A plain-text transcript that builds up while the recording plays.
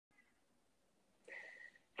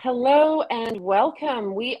Hello and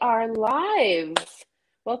welcome. We are live.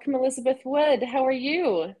 Welcome, Elizabeth Wood. How are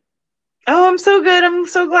you? Oh, I'm so good. I'm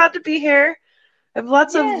so glad to be here. I have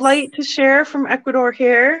lots of Yes. light to share from Ecuador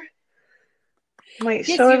here. Might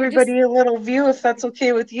Yes, show you were just, everybody a little view if that's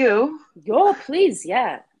okay with you. oh, please.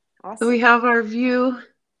 Yeah. So we Awesome. have our view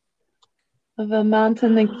of a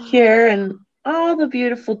mountain here and all the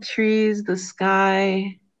beautiful trees, the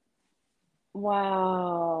sky.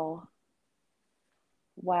 Wow.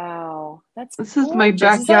 Wow. That's This is my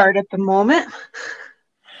gorgeous. Is that, backyard at the moment.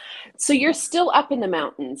 so you're still up in the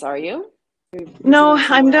mountains, are you? You're No,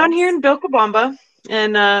 visiting I'm somewhere down here else? in Vilcabamba,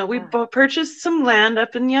 and we Ah, purchased some land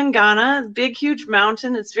up in Yangana, big, huge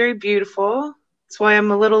mountain. It's very beautiful. That's why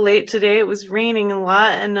I'm a little late today. It was raining a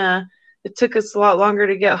lot, and it took us a lot longer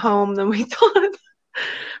to get home than we thought.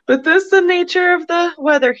 But this is the nature of the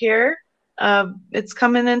weather here. It's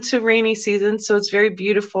coming into rainy season, so it's very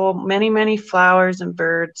beautiful. Many, many flowers and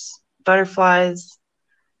birds, butterflies.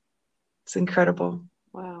 It's incredible.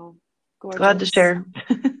 wow. Glad to Gorgeous. share.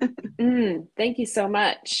 Thank you so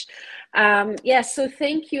much. So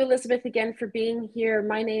thank you, Elizabeth, again for being here.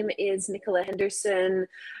 My name is Nicola Henderson.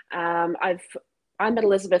 Um, I've I met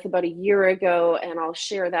Elizabeth about a year ago, and I'll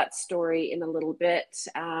share that story in a little bit.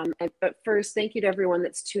 But first, thank you to everyone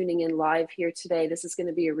that's tuning in live here today. This is going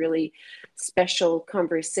to be a really special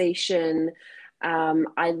conversation.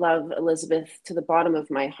 I love Elizabeth to the bottom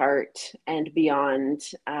of my heart and beyond.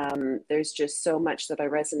 There's just so much that I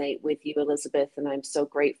resonate with you, Elizabeth, and I'm so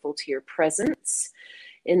grateful to your presence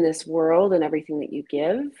in this world and everything that you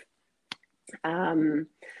give. Um,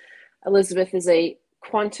 Elizabeth is a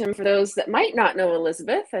quantum, for those that might not know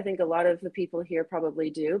Elizabeth, I think a lot of the people here probably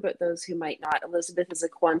do, but those who might not, Elizabeth is a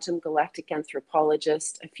quantum galactic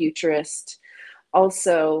anthropologist, a futurist,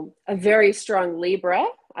 also a very strong Libra,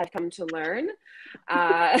 I've come to learn.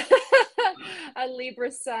 Uh, a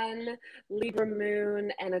Libra sun, Libra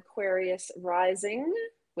moon, and Aquarius rising,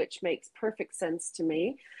 which makes perfect sense to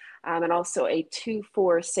me. And also a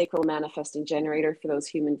 2-4 sacral manifesting generator for those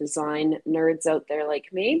human design nerds out there like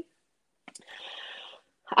me.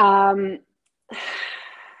 Um,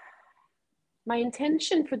 my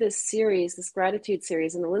intention for this series, this gratitude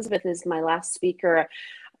series, and Elizabeth is my last speaker.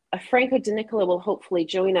 Franco De Nicola will hopefully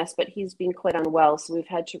join us, but he's been quite unwell, so we've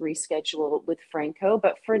had to reschedule with Franco.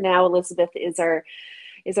 But for now, Elizabeth is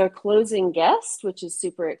our closing guest, which is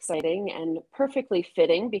super exciting and perfectly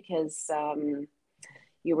fitting because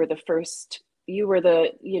you were the first, you were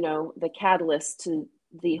the catalyst to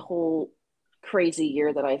the whole crazy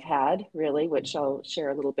year that I've had, really, which I'll share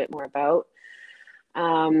a little bit more about.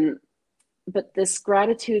 But this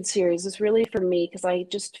gratitude series is really for me because I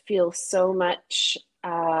just feel so much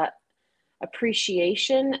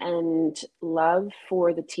appreciation and love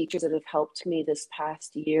for the teachers that have helped me this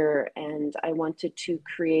past year. And I wanted to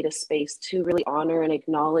create a space to really honor and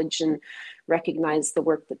acknowledge and recognize the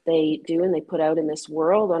work that they do and they put out in this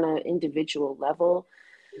world on an individual level.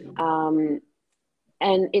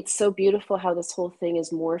 And it's so beautiful how this whole thing has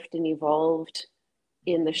morphed and evolved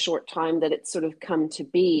in the short time that it's sort of come to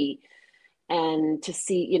be. And to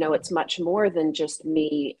see, it's much more than just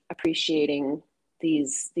me appreciating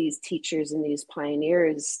these teachers and these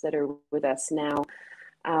pioneers that are with us now.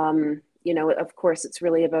 Of course, it's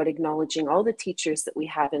really about acknowledging all the teachers that we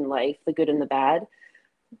have in life, the good and the bad,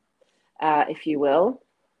 if you will,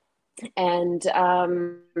 and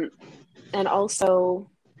also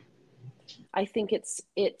I think it's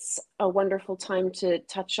a wonderful time to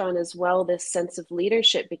touch on as well this sense of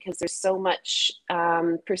leadership because there's so much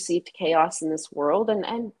perceived chaos in this world,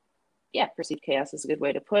 and yeah, perceived chaos is a good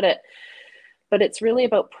way to put it. But it's really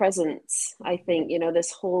about presence. I think,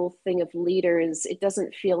 this whole thing of leaders, it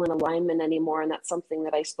doesn't feel in alignment anymore. And that's something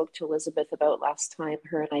that I spoke to Elizabeth about last time.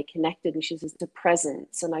 Her and I connected, and she says the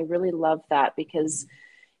presence. And I really love that because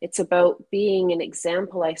it's about being an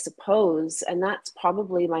example, I suppose. And that's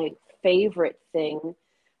probably my favorite thing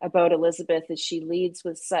about Elizabeth is she leads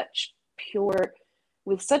with such purity.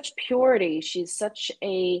 She's such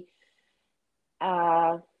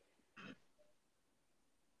uh,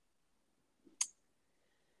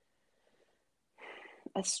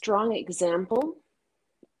 a strong example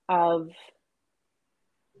of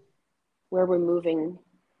where we're moving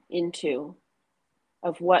into,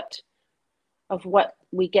 of what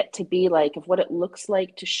we get to be like, of what it looks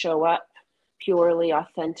like to show up purely,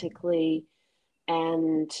 authentically,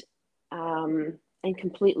 and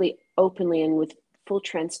completely openly and with full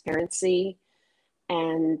transparency,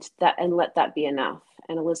 and let that be enough.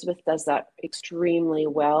 And Elizabeth does that extremely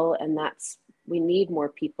well, and we need more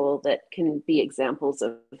people that can be examples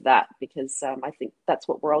of that because I think that's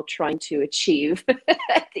what we're all trying to achieve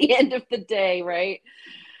at the end of the day, right?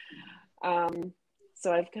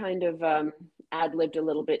 So I've kind of ad-libbed a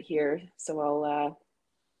little bit here. So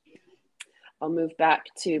I'll move back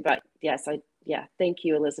to, but yes, thank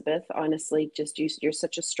you, Elizabeth. Honestly, just you're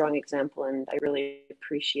such a strong example, and I really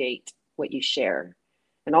appreciate what you share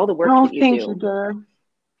and all the work Oh, that you thank you, do. Dara.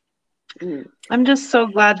 Mm. I'm just so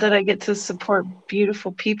glad that I get to support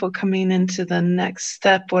beautiful people coming into the next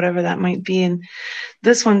step, whatever that might be. And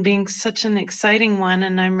this one being such an exciting one.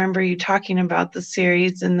 And I remember you talking about the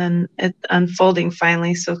series and then it unfolding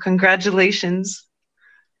finally. So congratulations.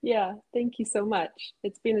 Yeah, thank you so much.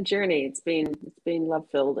 It's been a journey. It's been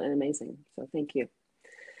love-filled and amazing. So thank you.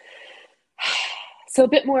 So a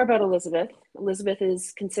bit more about Elizabeth. Elizabeth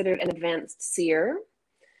is considered an advanced seer,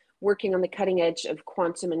 working on the cutting edge of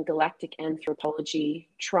quantum and galactic anthropology,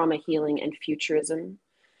 trauma healing, and futurism.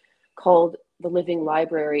 Called the Living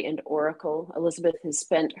Library and Oracle, Elizabeth has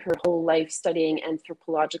spent her whole life studying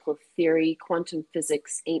anthropological theory, quantum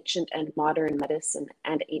physics, ancient and modern medicine.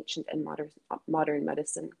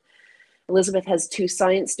 Elizabeth has 2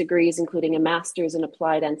 science degrees, including a master's in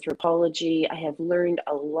applied anthropology. I have learned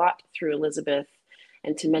a lot through Elizabeth,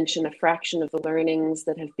 and to mention a fraction of the learnings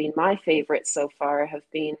that have been my favorites so far have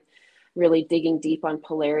been really digging deep on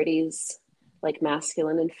polarities, like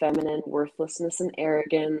masculine and feminine, worthlessness and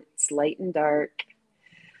arrogance, light and dark.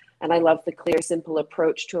 And I love the clear, simple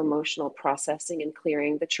approach to emotional processing and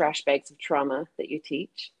clearing the trash bags of trauma that you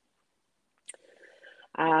teach.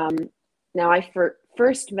 Now, I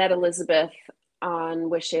first met Elizabeth on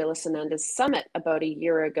Wishayla Sananda's summit about a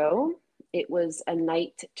year ago. It was a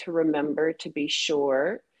night to remember, to be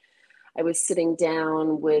sure. I was sitting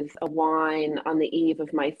down with a wine on the eve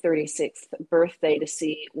of my 36th birthday to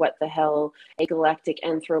see what the hell a galactic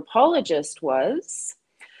anthropologist was.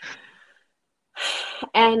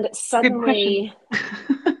 And suddenly,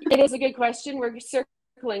 it is a good question. We're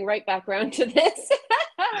circling right back around to this.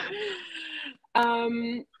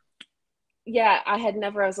 Yeah, I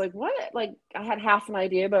was like, what? Like, I had half an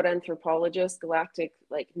idea about anthropologists, galactic,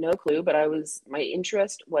 like no clue, but my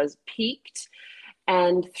interest was piqued.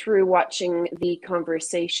 And through watching the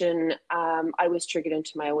conversation, I was triggered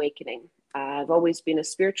into my awakening. I've always been a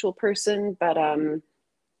spiritual person, but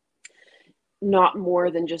not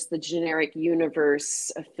more than just the generic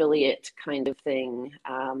universe affiliate kind of thing.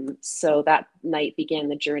 So that night began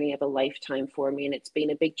the journey of a lifetime for me, and it's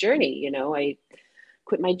been a big journey. You know, I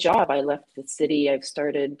quit my job. I left the city. I've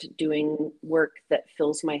started doing work that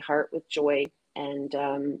fills my heart with joy, and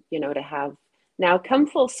to have now come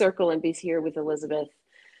full circle and be here with Elizabeth,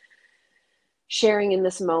 sharing in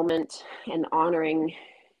this moment and honoring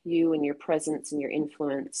you and your presence and your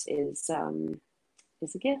influence is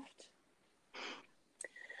a gift.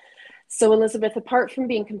 So Elizabeth, apart from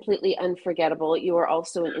being completely unforgettable, you are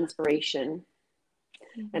also an inspiration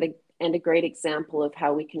and a great example of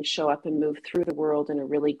how we can show up and move through the world in a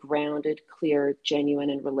really grounded, clear, genuine,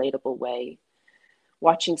 and relatable way.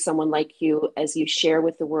 Watching someone like you as you share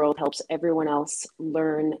with the world helps everyone else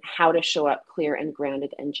learn how to show up clear and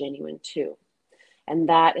grounded and genuine too. And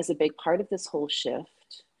that is a big part of this whole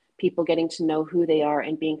shift. People getting to know who they are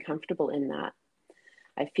and being comfortable in that.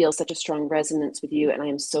 I feel such a strong resonance with you, and I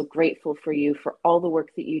am so grateful for you for all the work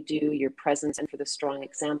that you do, your presence, and for the strong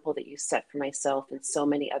example that you set for myself and so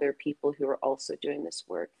many other people who are also doing this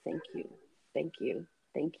work. Thank you. Thank you.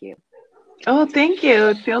 Thank you. Oh, thank you.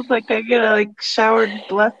 It feels like I get showered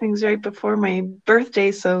blessings right before my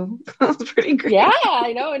birthday, so that's pretty great. Yeah,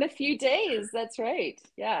 I know, in a few days. That's right.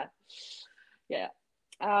 Yeah. Yeah.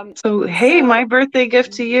 So my birthday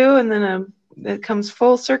gift to you, and then it comes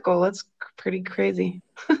full circle. That's pretty crazy.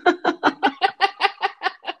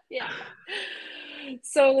 Yeah.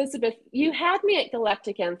 So Elizabeth, you had me at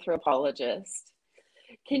Galactic Anthropologist.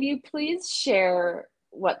 Can you please share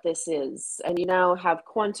what this is? And you now have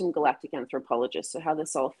quantum galactic anthropologists, so how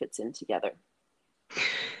this all fits in together.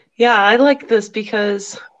 Yeah, I like this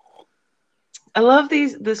because I love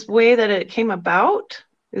this way that it came about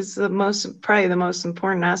is probably the most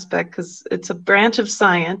important aspect, because it's a branch of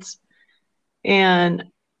science, and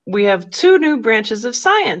we have 2 new branches of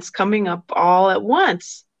science coming up all at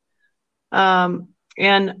once.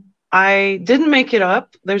 And I didn't make it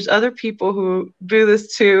up. There's other people who do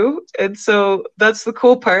this too. And so that's the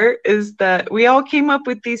cool part, is that we all came up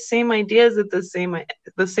with these same ideas at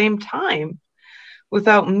the same time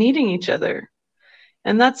without meeting each other.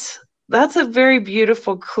 And that's a very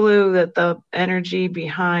beautiful clue that the energy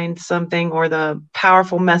behind something, or the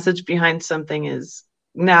powerful message behind something, is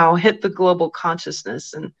now hit the global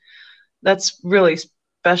consciousness. And that's really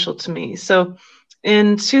special to me. So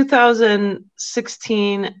in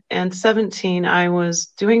 2016 and 17, I was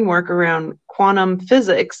doing work around quantum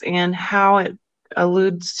physics and how it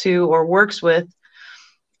alludes to or works with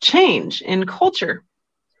change in culture.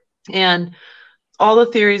 And all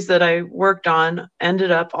the theories that I worked on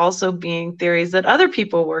ended up also being theories that other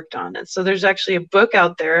people worked on. And so there's actually a book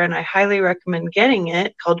out there, and I highly recommend getting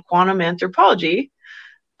it, called Quantum Anthropology.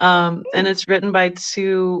 And it's written by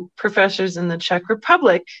two professors in the Czech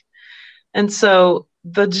Republic. And so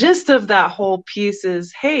the gist of that whole piece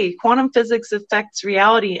is, hey, quantum physics affects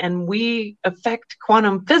reality and we affect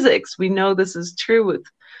quantum physics. We know this is true with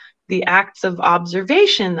the acts of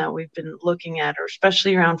observation that we've been looking at, or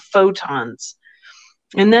especially around photons.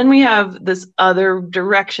 And then we have this other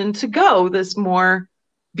direction to go, this more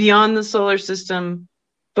beyond the solar system,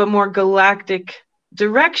 but more galactic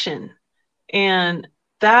direction. And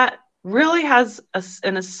that really has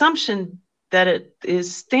an assumption that it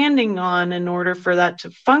is standing on in order for that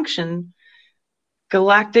to function.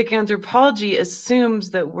 Galactic anthropology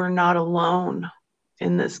assumes that we're not alone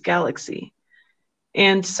in this galaxy.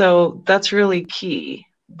 And so that's really key.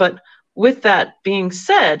 But with that being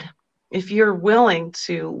said, if you're willing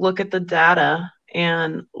to look at the data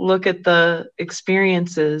and look at the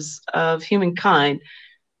experiences of humankind,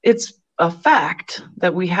 it's a fact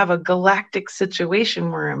that we have a galactic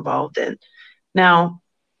situation we're involved in. Now,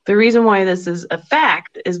 the reason why this is a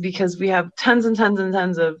fact is because we have tons and tons and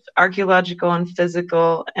tons of archaeological and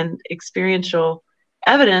physical and experiential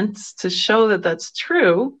evidence to show that that's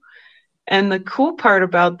true. And the cool part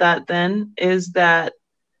about that then is that,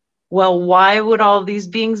 well, why would all of these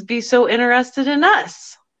beings be so interested in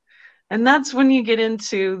us? And that's when you get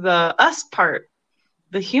into the us part,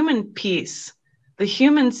 the human piece, the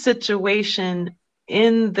human situation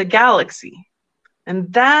in the galaxy.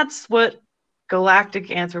 And that's what galactic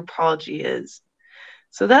anthropology is.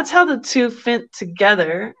 So that's how the two fit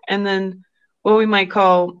together. And then what we might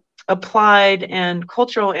call applied and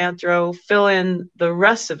cultural anthro fill in the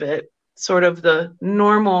rest of it, sort of the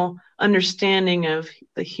normal understanding of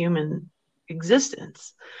the human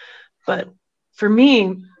existence. But for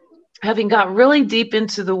me, having got really deep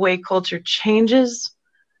into the way culture changes,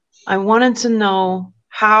 I wanted to know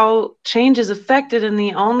how change is affected, and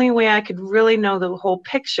the only way I could really know the whole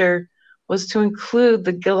picture was to include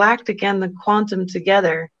the galactic and the quantum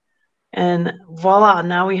together. And voila,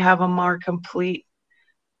 now we have a more complete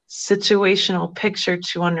situational picture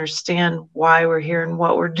to understand why we're here and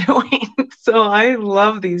what we're doing. So I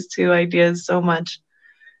love these two ideas so much.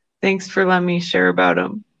 Thanks for letting me share about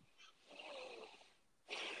them.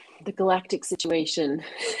 The galactic situation.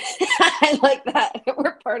 I like that.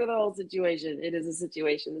 We're part of the whole situation. It is a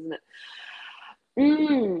situation, isn't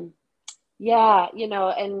it? Yeah,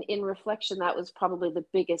 and in reflection, that was probably the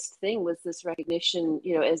biggest thing, was this recognition,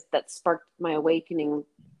 as that sparked my awakening,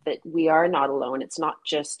 that we are not alone. It's not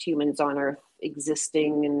just humans on Earth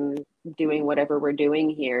existing and doing whatever we're doing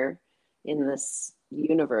here in this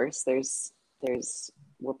universe.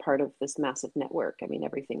 We're part of this massive network. I mean,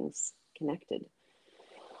 everything's connected.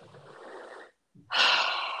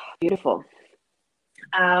 Beautiful.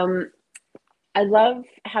 I love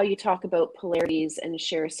how you talk about polarities and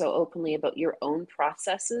share so openly about your own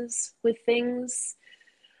processes with things,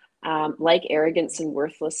 like arrogance and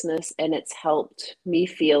worthlessness. And it's helped me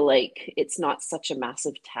feel like it's not such a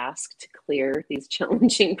massive task to clear these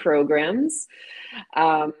challenging programs.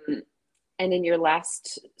 And in your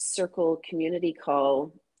last circle community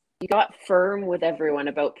call, you got firm with everyone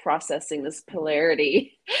about processing this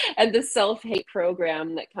polarity and the self-hate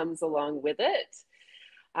program that comes along with it.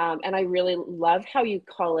 And I really love how you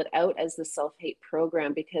call it out as the self-hate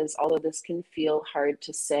program, because although this can feel hard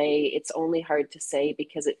to say, it's only hard to say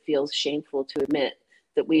because it feels shameful to admit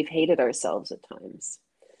that we've hated ourselves at times.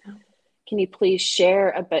 Can you please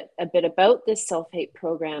share a bit about this self-hate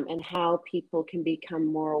program and how people can become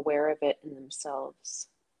more aware of it in themselves?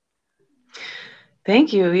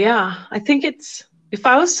 Thank you. Yeah, I think if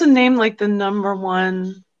I was to name like the number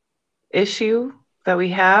one issue that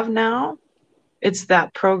we have now, it's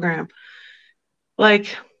that program.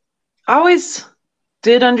 Like, I always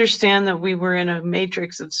did understand that we were in a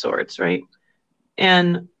matrix of sorts, right?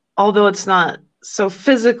 And although it's not so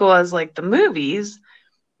physical as like the movies,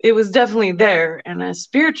 it was definitely there, and a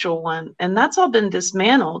spiritual one. And that's all been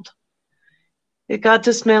dismantled. It got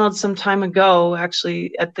dismantled some time ago,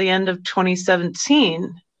 actually at the end of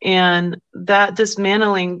 2017. And that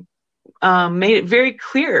dismantling made it very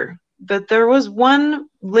clear that there was one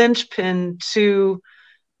linchpin to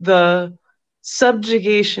the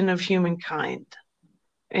subjugation of humankind.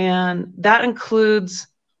 And that includes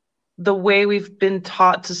the way we've been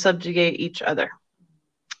taught to subjugate each other.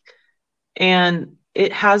 And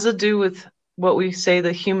it has to do with what we say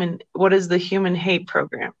what is the human hate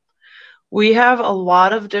program. We have a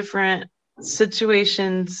lot of different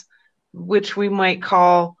situations which we might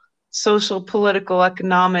call social, political,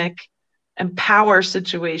 economic, and power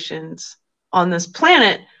situations on this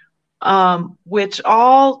planet, which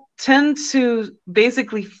all tend to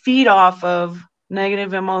basically feed off of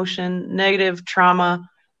negative emotion, negative trauma,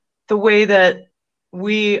 the way that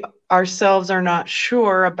we ourselves are not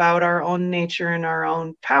sure about our own nature and our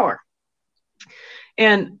own power.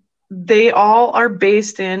 And they all are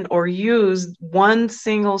based in or use one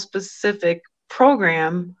single specific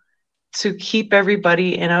program to keep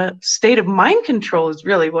everybody in a state of mind control is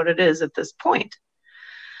really what it is at this point.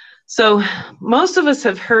 So most of us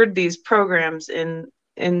have heard these programs in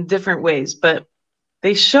different ways, but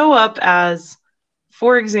they show up as,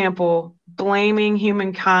 for example, blaming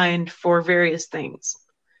humankind for various things.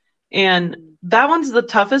 And that one's the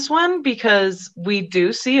toughest one because we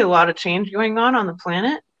do see a lot of change going on the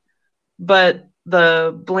planet, but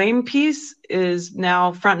the blame piece is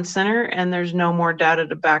now front and center and there's no more data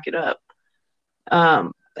to back it up.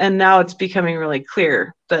 And now it's becoming really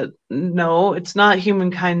clear that no, it's not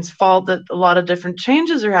humankind's fault that a lot of different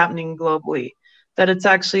changes are happening globally, that it's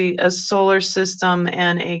actually a solar system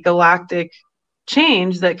and a galactic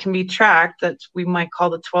change that can be tracked that we might call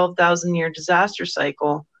the 12,000 year disaster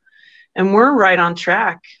cycle. And we're right on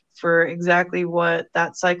track for exactly what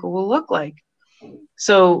that cycle will look like.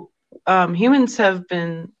 So humans have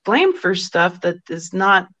been blamed for stuff that is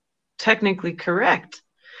not technically correct.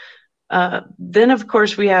 Then, of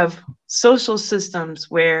course, we have social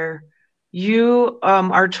systems where you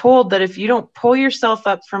are told that if you don't pull yourself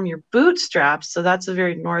up from your bootstraps, so that's a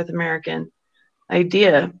very North American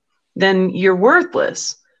idea, then you're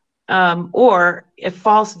worthless, or a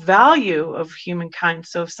false value of humankind.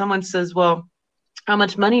 So if someone says, well, how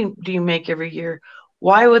much money do you make every year?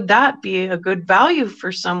 Why would that be a good value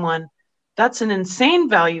for someone? That's an insane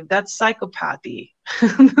value. That's psychopathy.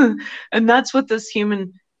 And that's what this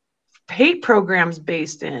human hate program's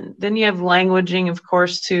based in. Then you have languaging, of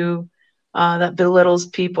course, too, that belittles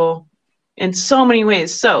people in so many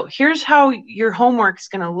ways. So here's how your homework is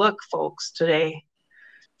going to look, folks, today.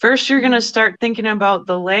 First, you're going to start thinking about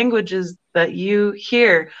the languages that you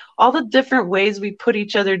hear, all the different ways we put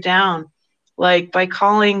each other down, like by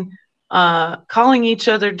calling each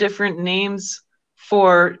other different names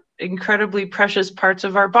for incredibly precious parts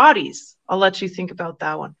of our bodies. I'll let you think about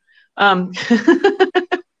that one. And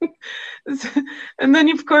then,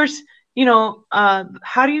 of course,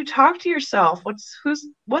 how do you talk to yourself?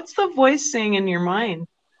 What's the voice saying in your mind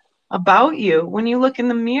about you when you look in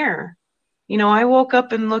the mirror? I woke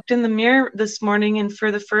up and looked in the mirror this morning, and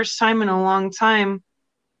for the first time in a long time,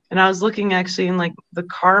 and I was looking actually in like the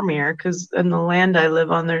car mirror, because in the land I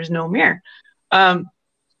live on, there's no mirror. And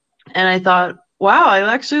I thought, wow,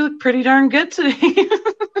 I actually look pretty darn good today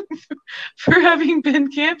for having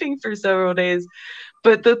been camping for several days.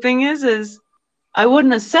 But the thing is I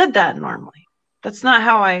wouldn't have said that normally. That's not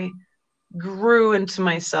how I grew into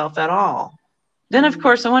myself at all. Then, of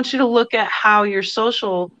course, I want you to look at how your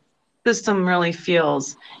social system really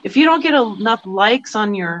feels. If you don't get enough likes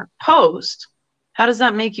on your post, how does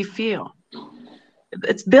that make you feel?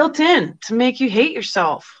 It's built in to make you hate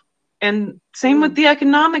yourself. And same with the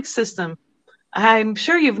economic system. I'm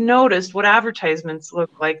sure you've noticed what advertisements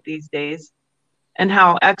look like these days and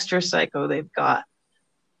how extra psycho they've got.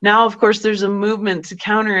 Now, of course, there's a movement to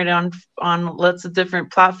counter it on lots of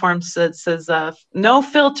different platforms that says no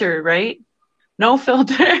filter, right? No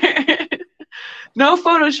filter, no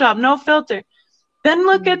Photoshop, no filter. Then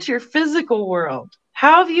look at your physical world.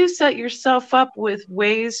 How have you set yourself up with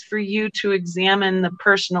ways for you to examine the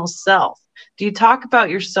personal self? Do you talk about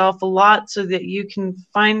yourself a lot so that you can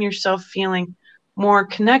find yourself feeling more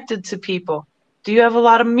connected to people? Do you have a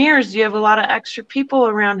lot of mirrors? Do you have a lot of extra people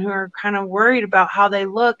around who are kind of worried about how they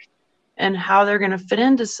look and how they're going to fit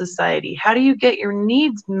into society? How do you get your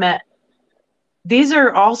needs met? These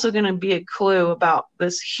are also going to be a clue about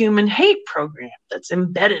this human hate program that's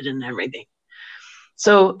embedded in everything.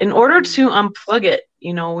 So in order to unplug it,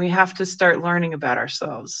 we have to start learning about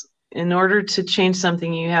ourselves. In order to change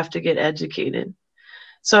something, you have to get educated.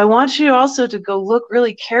 So I want you also to go look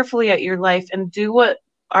really carefully at your life and do what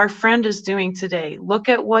our friend is doing today. Look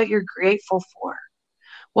at what you're grateful for.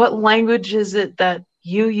 What language is it that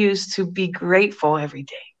you use to be grateful every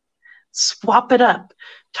day? Swap it up.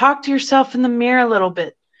 Talk to yourself in the mirror a little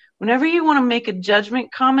bit. Whenever you want to make a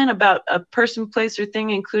judgment comment about a person, place, or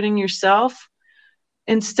thing, including yourself,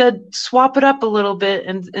 instead swap it up a little bit,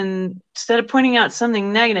 and instead of pointing out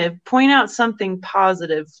something negative, point out something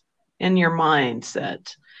positive in your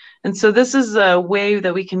mindset. And so this is a way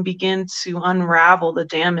that we can begin to unravel the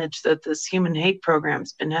damage that this human hate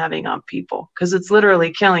program's been having on people, because it's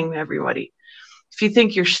literally killing everybody. If you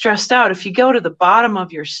think you're stressed out, if you go to the bottom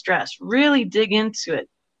of your stress, really dig into it.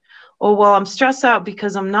 Oh, well, I'm stressed out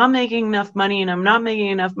because I'm not making enough money, and I'm not making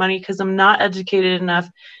enough money because I'm not educated enough,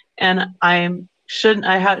 and I should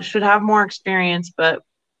have more experience, but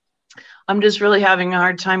I'm just really having a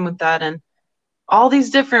hard time with that. And all these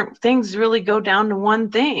different things really go down to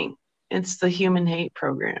one thing. It's the human hate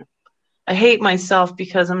program. I hate myself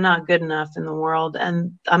because I'm not good enough in the world,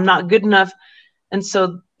 and I'm not good enough. And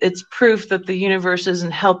so it's proof that the universe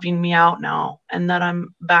isn't helping me out now, and that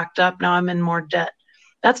I'm backed up. Now I'm in more debt.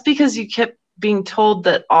 That's because you kept being told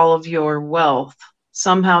that all of your wealth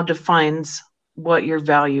somehow defines what your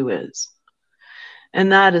value is.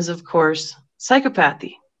 And that is, of course,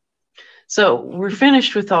 psychopathy. So we're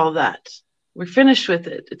finished with all that. We're finished with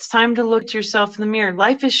it. It's time to look at yourself in the mirror.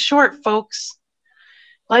 Life is short, folks.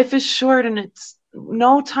 Life is short, and it's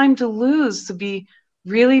no time to lose to be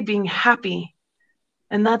really being happy.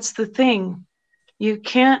 And that's the thing. You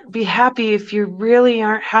can't be happy if you really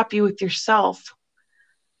aren't happy with yourself.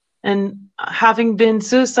 And having been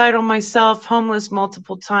suicidal myself, homeless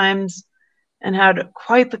multiple times, and had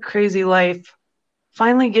quite the crazy life,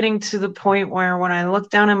 finally getting to the point where when I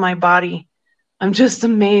look down at my body, I'm just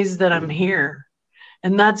amazed that I'm here.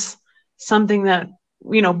 And that's something that,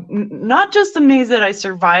 you know, not just amazed that I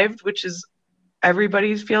survived, which is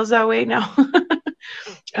everybody feels that way now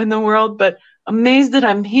in the world, but amazed that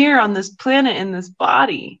I'm here on this planet in this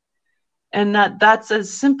body. And that's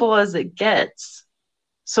as simple as it gets.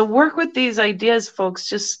 So work with these ideas, folks.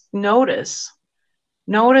 Just notice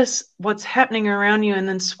what's happening around you, and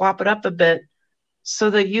then swap it up a bit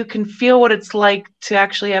so that you can feel what it's like to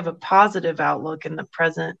actually have a positive outlook in the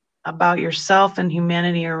present about yourself and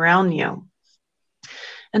humanity around you.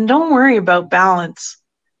 And don't worry about balance.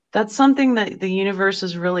 That's something that the universe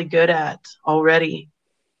is really good at already.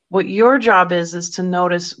 What your job is to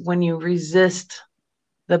notice when you resist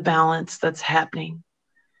the balance that's happening.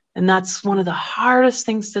 And that's one of the hardest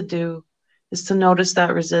things to do, is to notice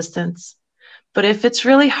that resistance. But if it's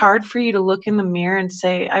really hard for you to look in the mirror and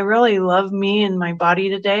say, I really love me and my body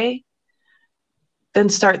today, then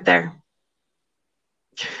start there.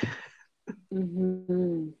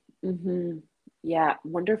 Mm-hmm. Mm-hmm. Yeah,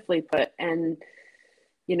 wonderfully put. And,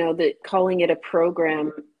 you know, that calling it a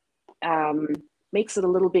program makes it a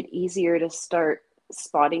little bit easier to start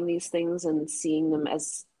spotting these things and seeing them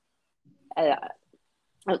as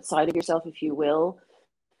outside of yourself, if you will.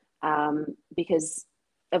 Because,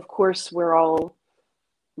 of course, we're all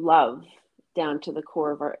love down to the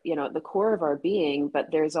core of our, you know, the core of our being,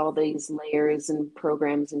 but there's all these layers and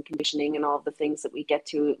programs and conditioning and all the things that we get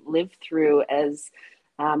to live through as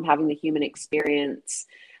having the human experience.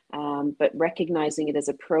 But recognizing it as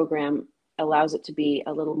a program allows it to be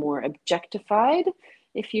a little more objectified,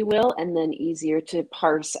 if you will, and then easier to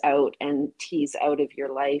parse out and tease out of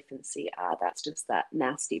your life and see, that's just that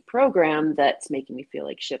nasty program that's making me feel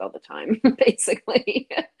like shit all the time, basically,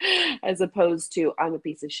 as opposed to I'm a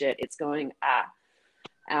piece of shit. It's going,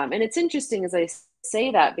 and it's interesting as I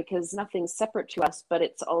say that, because nothing's separate to us, but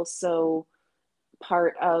it's also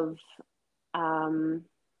part of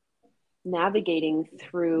navigating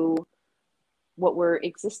through what we're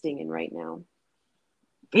existing in right now.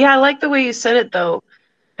 Yeah, I like the way you said it, though,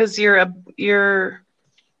 because you're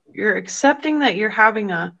accepting that you're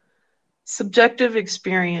having a subjective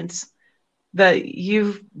experience, that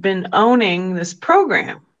you've been owning this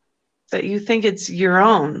program, that you think it's your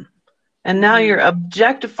own, and now you're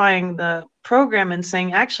objectifying the program and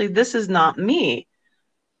saying, actually, this is not me,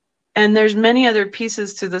 and there's many other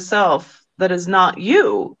pieces to the self that is not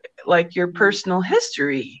you, like your personal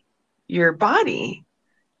history, your body,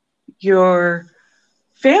 your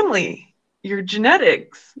family, your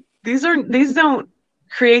genetics. These don't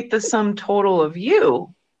create the sum total of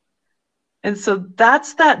you. And so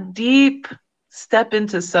that's that deep step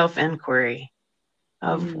into self-inquiry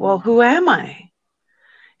of, well, who am I?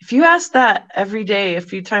 If you ask that every day, a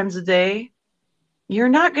few times a day, you're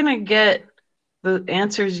not going to get the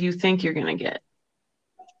answers you think you're going to get.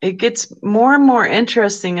 It gets more and more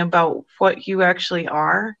interesting about what you actually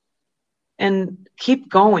are, and keep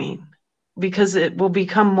going, because it will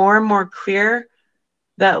become more and more clear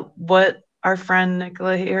that what our friend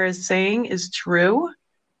Nicola here is saying is true,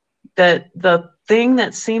 that the thing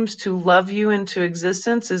that seems to love you into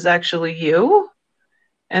existence is actually you.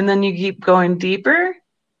 And then you keep going deeper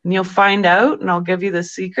and you'll find out, and I'll give you the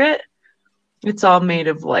secret. It's all made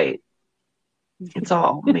of light. It's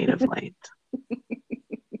all made of light.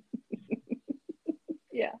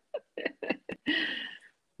 Yeah.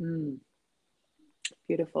 Mm,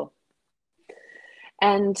 beautiful.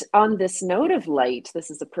 And on this note of light, this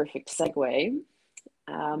is a perfect segue.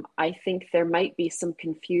 I think there might be some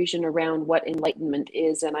confusion around what enlightenment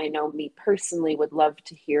is, and I know me personally would love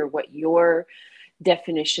to hear what your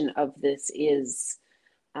definition of this is.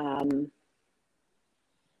 Yeah,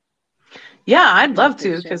 I'd love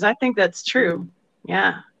to, because I think that's true.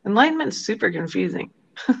 Yeah, enlightenment's super confusing.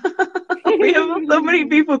 We have so many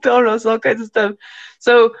people telling us all kinds of stuff.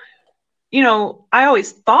 So, you know, I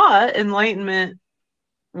always thought enlightenment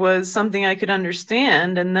was something I could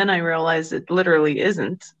understand, and then I realized it literally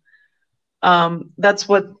isn't. That's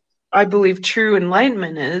what I believe true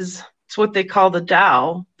enlightenment is. It's what they call the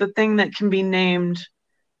Tao. The thing that can be named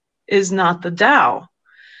is not the Tao.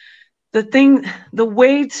 The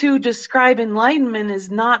way to describe enlightenment is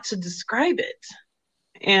not to describe it.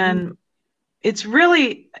 And it's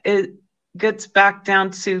really, it gets back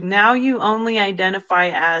down to now you only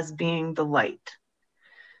identify as being the light.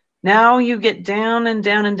 Now you get down and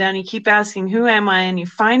down and down. You keep asking, who am I? And you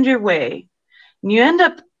find your way. And you end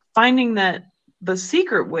up finding that the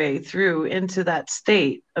secret way through into that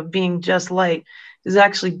state of being just light is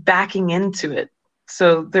actually backing into it.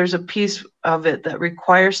 So there's a piece of it that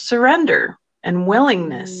requires surrender and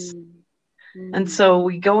willingness. And so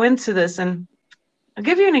we go into this, and I'll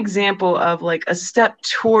give you an example of like a step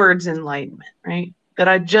towards enlightenment, right? That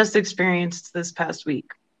I just experienced this past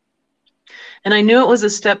week. And I knew it was a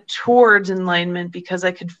step towards enlightenment because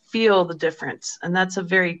I could feel the difference. And that's a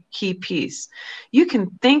very key piece. You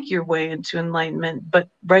can think your way into enlightenment, but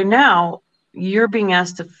right now you're being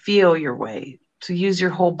asked to feel your way, to use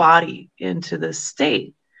your whole body into this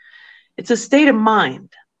state. It's a state of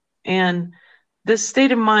mind. And this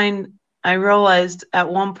state of mind, I realized at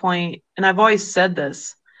one point, and I've always said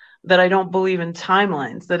this, that I don't believe in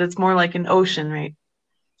timelines, that it's more like an ocean, right?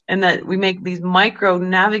 And that we make these micro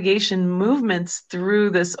navigation movements through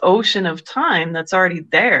this ocean of time that's already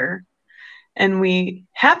there. And we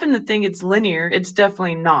happen to think it's linear. It's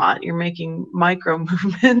definitely not. You're making micro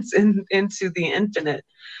movements into the infinite.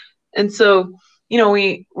 And so, you know,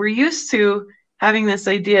 we're used to having this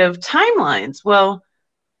idea of timelines. Well,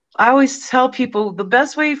 I always tell people the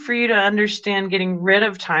best way for you to understand getting rid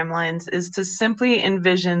of timelines is to simply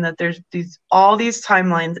envision that there's all these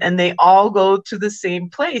timelines and they all go to the same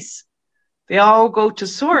place. They all go to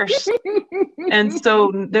source. And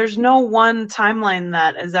so there's no one timeline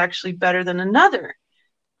that is actually better than another.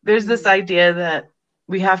 There's this idea that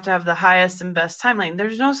we have to have the highest and best timeline.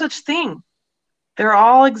 There's no such thing. They're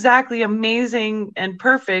all exactly amazing and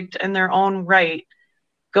perfect in their own right.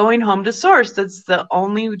 Going home to source, that's the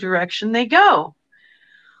only direction they go.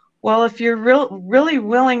 Well, if you're really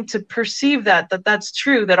willing to perceive that's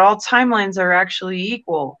true, that all timelines are actually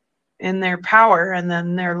equal in their power and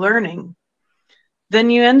then their learning, then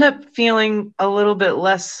you end up feeling a little bit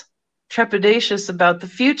less trepidatious about the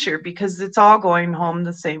future because it's all going home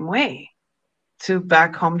the same way, to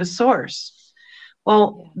back home to source.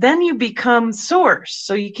 Well, then you become source.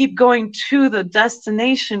 So you keep going to the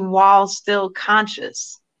destination while still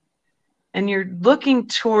conscious. And you're looking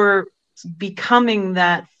toward becoming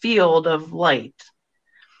that field of light.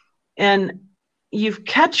 And you've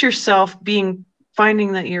catch yourself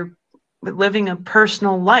finding that you're living a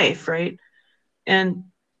personal life, right? And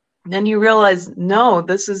then you realize, no,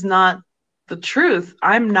 this is not the truth.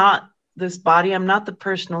 I'm not this body. I'm not the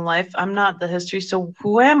personal life. I'm not the history. So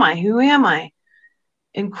who am I? Who am I?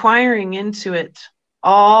 Inquiring into it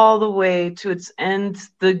all the way to its nth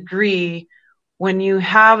degree, when you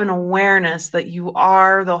have an awareness that you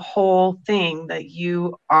are the whole thing that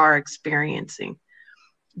you are experiencing,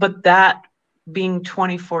 but that being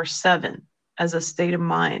 24/7 as a state of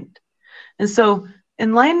mind. And so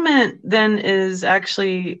enlightenment then is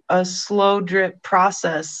actually a slow drip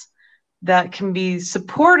process that can be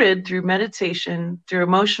supported through meditation, through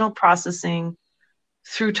emotional processing,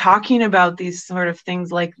 through talking about these sort of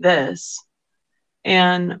things like this,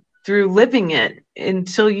 and through living it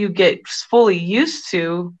until you get fully used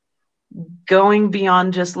to going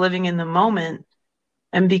beyond just living in the moment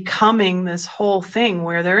and becoming this whole thing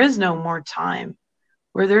where there is no more time,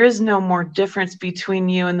 where there is no more difference between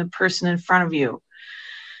you and the person in front of you.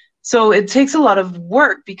 So it takes a lot of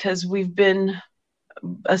work because we've been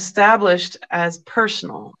established as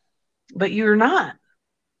personal, but you're not.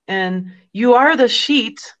 And you are the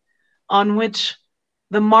sheet on which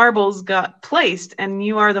the marbles got placed, and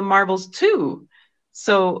you are the marbles too.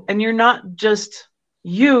 So, and you're not just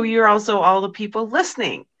you're also all the people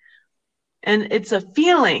listening. And it's a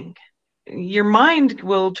feeling. Your mind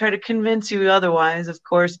will try to convince you otherwise, of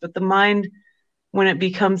course, but the mind, when it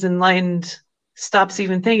becomes enlightened, stops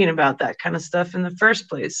even thinking about that kind of stuff in the first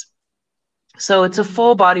place. So it's a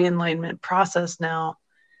full body enlightenment process now,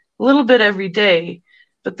 a little bit every day.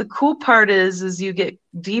 But the cool part is, as you get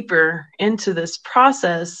deeper into this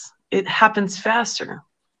process, it happens faster.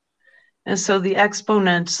 And so the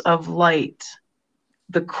exponents of light,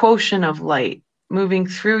 the quotient of light moving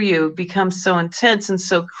through you becomes so intense and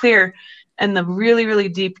so clear. And the really, really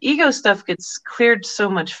deep ego stuff gets cleared so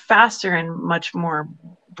much faster and much more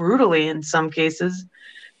brutally in some cases,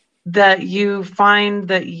 that you find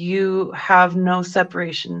that you have no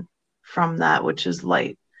separation from that which is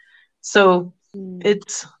light. So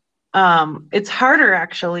it's harder,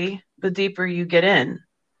 actually, the deeper you get in.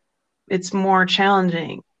 It's more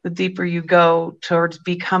challenging the deeper you go towards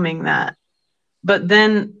becoming that. But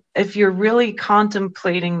then if you're really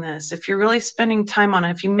contemplating this, if you're really spending time on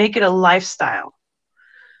it, if you make it a lifestyle,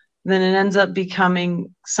 then it ends up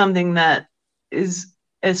becoming something that is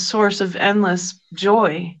a source of endless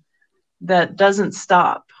joy that doesn't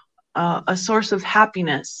stop, a source of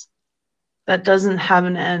happiness that doesn't have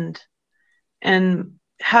an end. And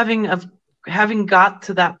having got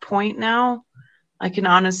to that point now, I can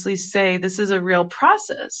honestly say this is a real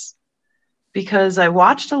process, because I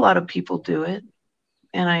watched a lot of people do it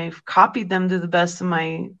and I've copied them to the best of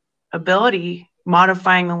my ability,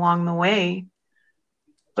 modifying along the way.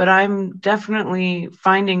 But I'm definitely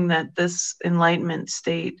finding that this enlightenment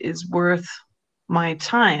state is worth my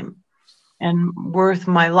time and worth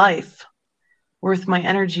my life, worth my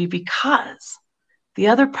energy, because the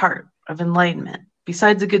other part of enlightenment,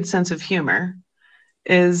 besides a good sense of humor,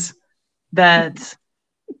 is that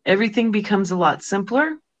everything becomes a lot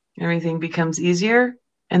simpler, everything becomes easier,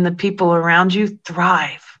 and the people around you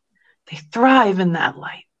thrive. They thrive in that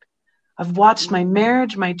light. I've watched my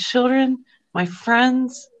marriage, my children, my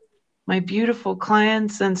friends, my beautiful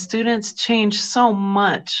clients and students change so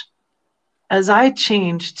much as I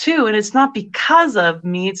change too. And it's not because of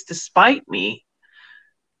me, it's despite me.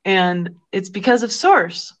 And it's because of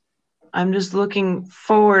Source. I'm just looking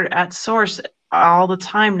forward at Source all the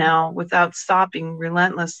time now without stopping,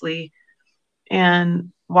 relentlessly,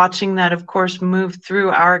 and watching that, of course, move through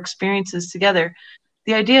our experiences together.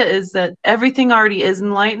 The idea is that everything already is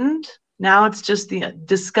enlightened. Now it's just the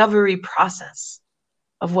discovery process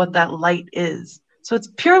of what that light is. So it's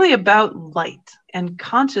purely about light and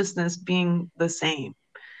consciousness being the same.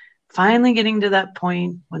 Finally getting to that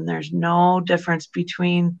point when there's no difference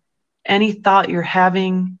between any thought you're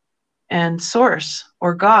having and Source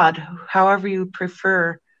or God, however you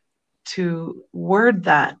prefer to word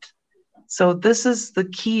that. So this is the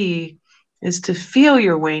key, is to feel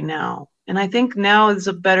your way now. And I think now is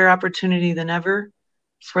a better opportunity than ever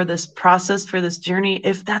for this process, for this journey,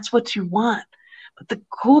 if that's what you want. But the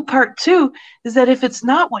cool part too is that if it's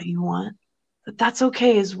not what you want, that's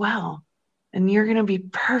okay as well. And you're going to be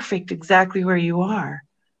perfect exactly where you are.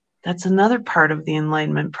 That's another part of the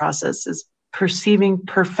enlightenment process, is perceiving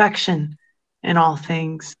perfection in all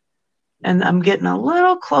things. And I'm getting a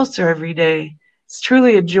little closer every day. It's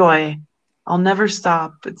truly a joy. I'll never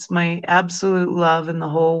stop. It's my absolute love in the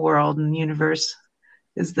whole world and universe,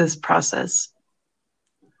 is this process.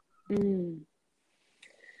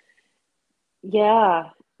 Yeah,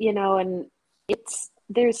 and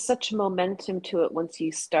there's such momentum to it once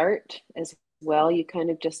you start as well. You kind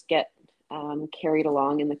of just get carried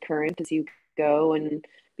along in the current as you go and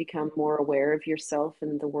become more aware of yourself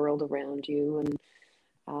and the world around you.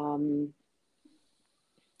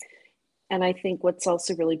 And I think what's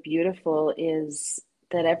also really beautiful is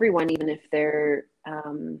that everyone, even if they're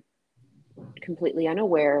completely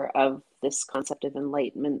unaware of this concept of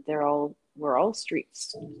enlightenment, we're all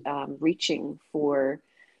streets reaching for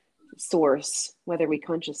Source, whether we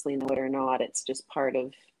consciously know it or not. It's just part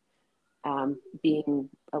of being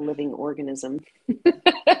a living organism.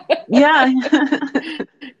 Yeah.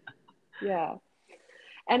 Yeah.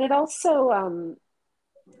 And it also,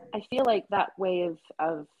 I feel like that way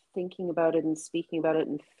of thinking about it and speaking about it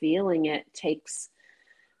and feeling it takes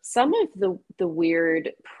some of the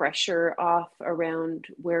weird pressure off around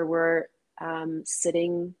where we're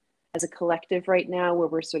sitting as a collective right now, where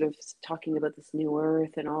we're sort of talking about this new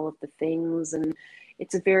earth and all of the things. And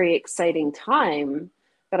it's a very exciting time,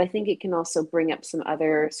 but I think it can also bring up some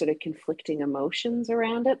other sort of conflicting emotions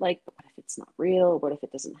around it. Like, what if it's not real? What if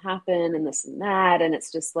it doesn't happen? And this and that. And it's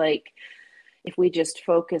just like, if we just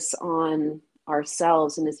focus on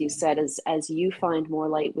ourselves, and as you said, as you find more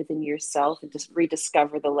light within yourself and just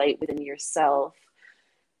rediscover the light within yourself,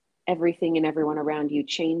 everything and everyone around you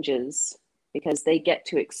changes, because they get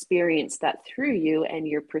to experience that through you, and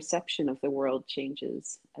your perception of the world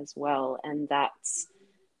changes as well. And that's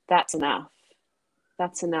enough.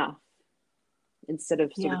 That's enough. instead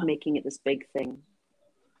of sort Yeah. of making it this big thing.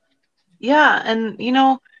 Yeah. And, you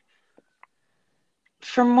know,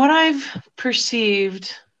 from what I've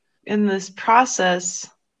perceived in this process,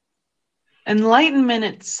 enlightenment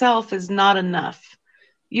itself is not enough.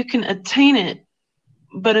 You can attain it,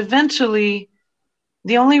 but eventually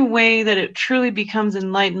the only way that it truly becomes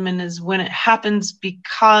enlightenment is when it happens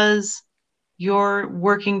because you're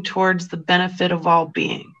working towards the benefit of all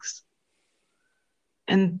beings.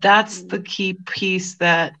 And that's the key piece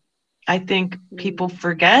that I think people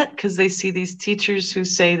forget, because they see these teachers who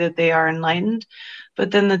say that they are enlightened, but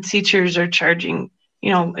then the teachers are charging,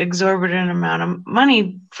 you know, exorbitant amount of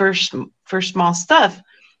money for small stuff,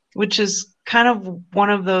 which is kind of one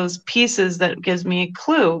of those pieces that gives me a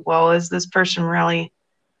clue. Well, is this person really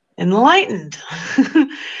enlightened?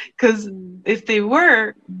 Because if they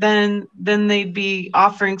were, then they'd be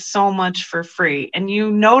offering so much for free. And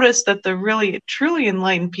you notice that the really truly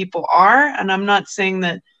enlightened people are, and I'm not saying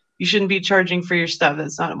that you shouldn't be charging for your stuff.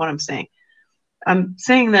 That's not what I'm saying. I'm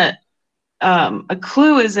saying that a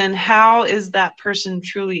clue is in how is that person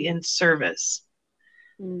truly in service.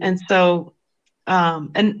 And so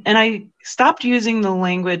and I stopped using the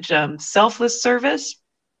language selfless service.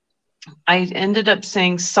 I ended up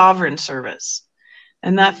saying sovereign service.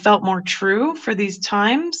 And that felt more true for these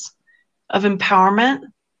times of empowerment.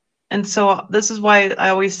 And so this is why I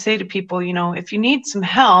always say to people, you know, if you need some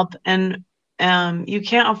help and you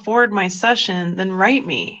can't afford my session, then write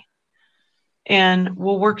me and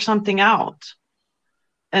we'll work something out.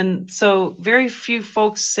 And so very few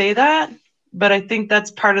folks say that, but I think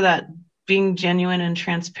that's part of that being genuine and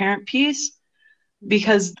transparent piece,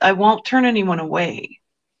 because I won't turn anyone away.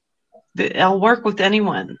 I'll work with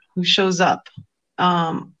anyone who shows up.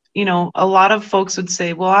 You know, a lot of folks would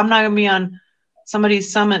say, well, I'm not going to be on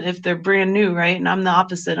somebody's summit if they're brand new, right? And I'm the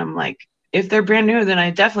opposite. I'm like, if they're brand new, then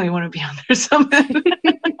I definitely want to be on their summit.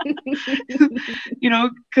 You know,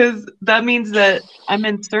 because that means that I'm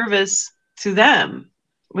in service to them,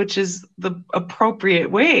 which is the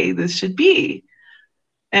appropriate way this should be.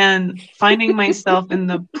 And finding myself in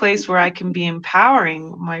the place where I can be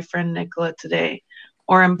empowering my friend Nicola today,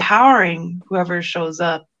 or empowering whoever shows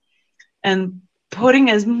up, and putting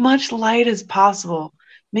as much light as possible,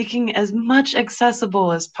 making as much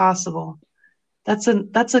accessible as possible. That's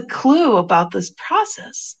a clue about this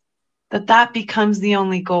process, that becomes the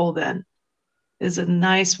only goal then, is a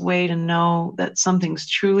nice way to know that something's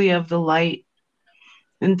truly of the light.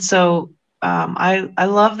 And so I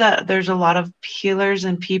love that there's a lot of healers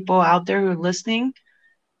and people out there who are listening,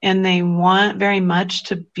 and they want very much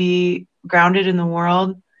to be grounded in the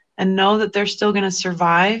world and know that they're still going to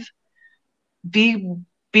survive. Be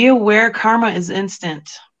aware karma is instant.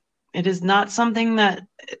 It is not something that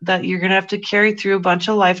you're going to have to carry through a bunch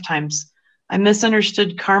of lifetimes. I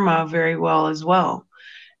misunderstood karma very well as well.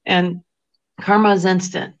 And karma is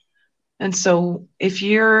instant. And so if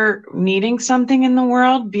you're needing something in the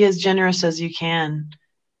world, be as generous as you can.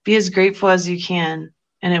 Be as grateful as you can.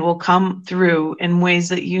 And it will come through in ways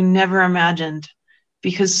that you never imagined.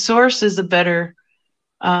 Because Source is a better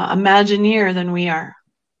Imagineer than we are.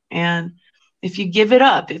 And if you give it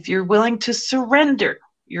up, if you're willing to surrender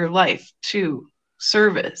your life to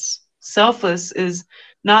service, selfless is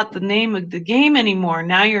not the name of the game anymore.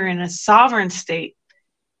 Now you're in a sovereign state,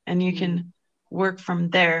 and you can work from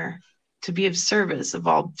there to be of service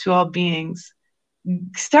to all beings.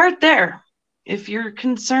 Start there. If you're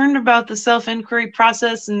concerned about the self-inquiry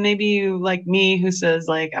process, and maybe you like me who says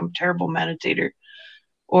like I'm a terrible meditator,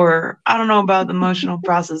 or I don't know about the emotional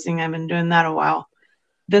processing, I've been doing that a while,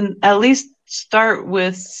 then at least start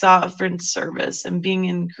with sovereign service and being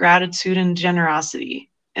in gratitude and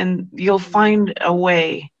generosity, and you'll find a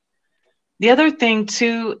way. The other thing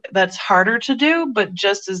too that's harder to do but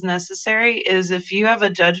just as necessary is, if you have a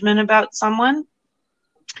judgment about someone,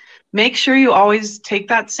 make sure you always take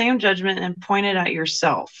that same judgment and point it at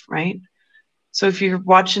yourself, right? So if you're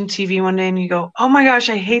watching TV one day and you go, oh my gosh,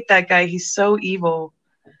 I hate that guy, he's so evil,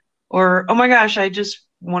 or oh my gosh, I just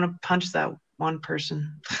want to punch that one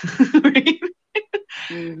person. Right?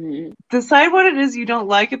 Decide what it is you don't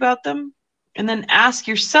like about them, and then ask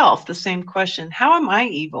yourself the same question. How am I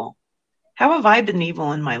evil? How have I been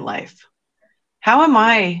evil in my life? How am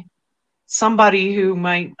I somebody who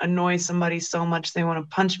might annoy somebody so much they want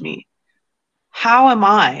to punch me? How am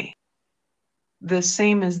I the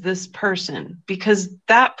same as this person? Because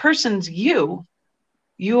that person's you.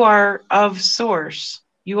 You are of Source.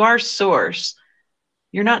 You are Source.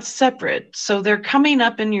 You're not separate. So they're coming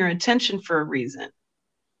up in your attention for a reason,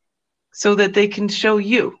 so that they can show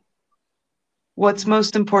you what's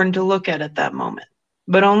most important to look at that moment,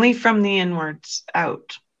 but only from the inwards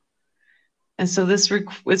out. And so this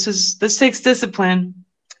takes discipline.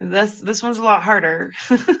 This one's a lot harder,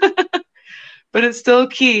 but it's still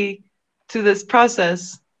key to this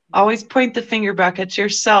process. Always point the finger back at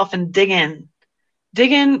yourself and dig in.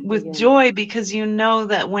 Dig in with joy, because you know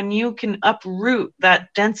that when you can uproot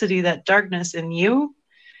that density, that darkness in you,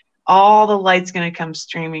 all the light's going to come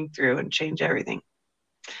streaming through and change everything.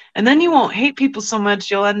 And then you won't hate people so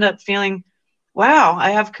much. You'll end up feeling, wow,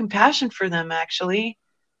 I have compassion for them, actually,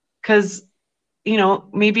 because, you know,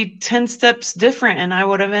 maybe 10 steps different and I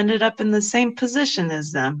would have ended up in the same position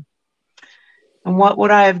as them. And what would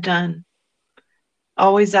I have done?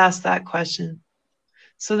 Always ask that question.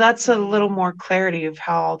 So that's a little more clarity of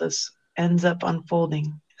how all this ends up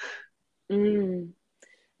unfolding. And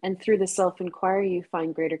through the self-inquiry, you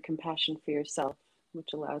find greater compassion for yourself, which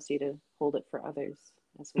allows you to hold it for others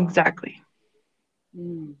as well. Exactly.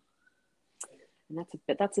 And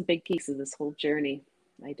that's a big piece of this whole journey,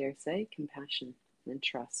 I dare say, compassion and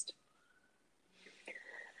trust.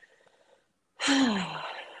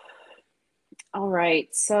 All right,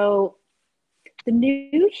 so the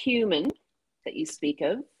new human that you speak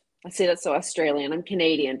of, I say that's so Australian, I'm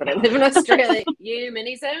Canadian, but I live in Australia. Human,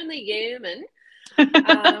 he's only human.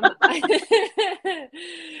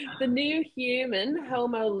 The new human,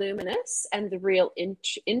 Homo luminous, and the real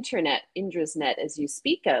internet, Indra's net, as you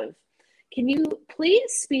speak of. Can you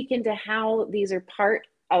please speak into how these are part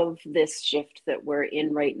of this shift that we're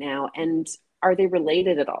in right now, and are they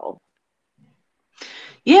related at all?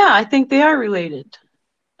 Yeah, I think they are related.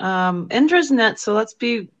 Indra's net, so let's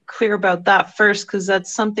be clear about that first, because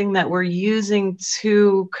that's something that we're using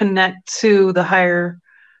to connect to the higher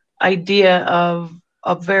idea of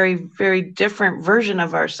a very, very different version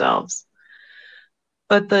of ourselves.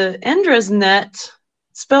 But the Indra's net,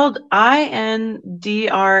 spelled Indra.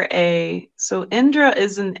 So Indra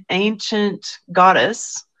is an ancient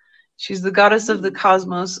goddess. She's the goddess of the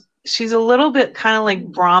cosmos. She's a little bit kind of like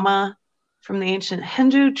Brahma from the ancient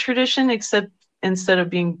Hindu tradition, except instead of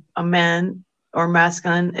being a man or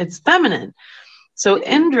masculine, it's feminine. So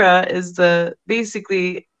Indra is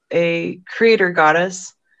basically a creator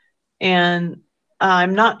goddess. And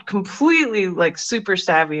I'm not completely like super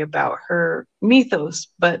savvy about her mythos,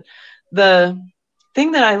 but the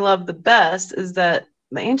thing that I love the best is that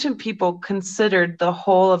the ancient people considered the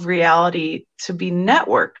whole of reality to be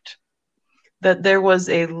networked, that there was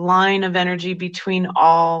a line of energy between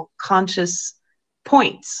all conscious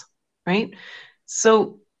points, right?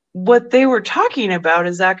 So what they were talking about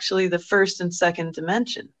is actually the first and second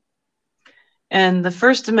dimension. And the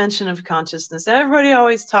first dimension of consciousness, everybody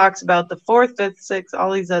always talks about the fourth, fifth, sixth,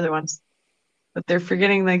 all these other ones, but they're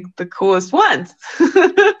forgetting like the coolest ones,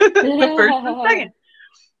 the first and second.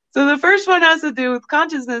 So the first one has to do with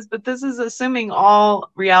consciousness, but this is assuming all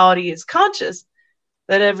reality is conscious,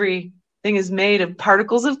 that everything is made of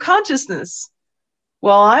particles of consciousness.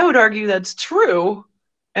 Well, I would argue that's true,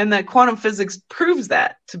 and that quantum physics proves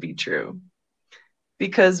that to be true.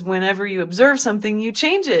 Because whenever you observe something, you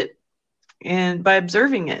change it, and by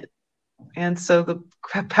observing it. And so the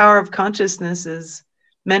power of consciousness is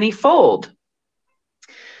manyfold.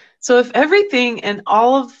 So if everything and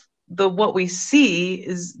all of what we see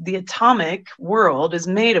is the atomic world is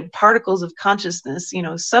made of particles of consciousness, you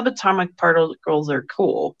know, subatomic particles are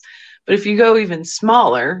cool. But if you go even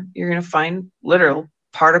smaller, you're going to find literal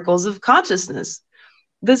particles of consciousness.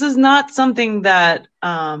 This is not something that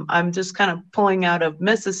I'm just kind of pulling out of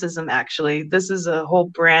mysticism, actually. This is a whole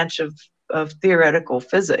branch of theoretical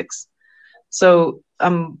physics. So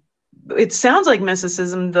it sounds like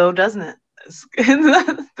mysticism, though, doesn't it?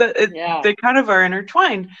 They kind of are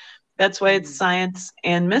intertwined. That's why it's science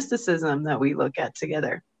and mysticism that we look at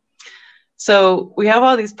together. So we have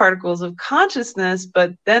all these particles of consciousness,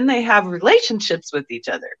 but then they have relationships with each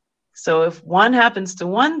other. So if one happens to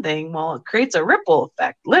one thing, well, it creates a ripple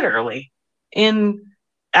effect, literally, in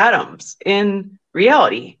atoms, in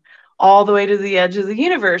reality, all the way to the edge of the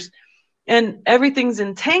universe. And everything's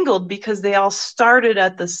entangled because they all started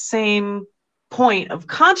at the same point of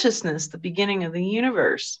consciousness, the beginning of the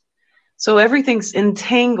universe. So everything's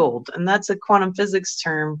entangled, and that's a quantum physics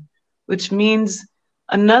term, which means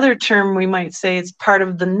another term we might say it's part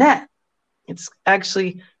of the net. It's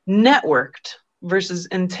actually networked versus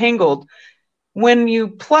entangled. When you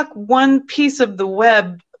pluck one piece of the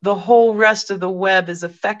web, the whole rest of the web is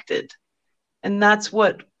affected. And that's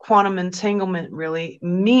what quantum entanglement really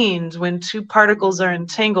means. When two particles are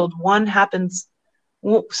entangled,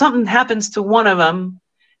 something happens to one of them.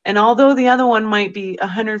 And although the other one might be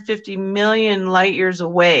 150 million light years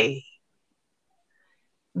away,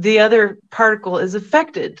 the other particle is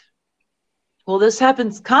affected. Well, this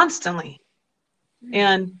happens constantly.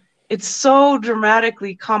 And it's so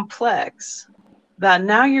dramatically complex that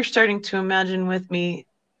now you're starting to imagine with me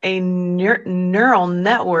a neural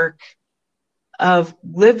network of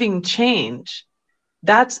living change.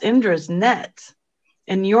 That's Indra's net,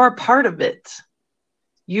 and you're part of it.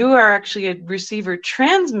 You are actually a receiver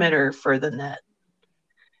transmitter for the net.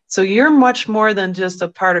 So you're much more than just a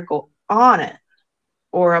particle on it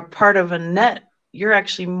or a part of a net. You're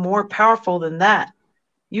actually more powerful than that.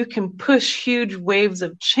 You can push huge waves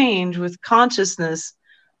of change with consciousness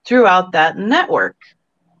throughout that network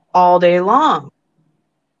all day long.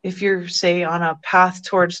 If you're, say, on a path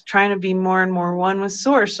towards trying to be more and more one with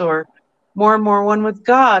Source, or more and more one with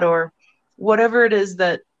God, or whatever it is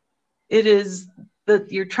that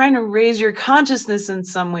you're trying to raise your consciousness in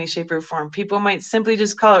some way, shape, or form. People might simply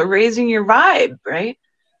just call it raising your vibe, right?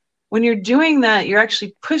 When you're doing that, you're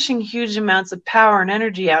actually pushing huge amounts of power and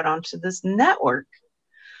energy out onto this network.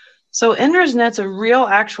 So Indra's net's a real,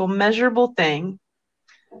 actual, measurable thing.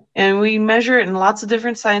 And we measure it in lots of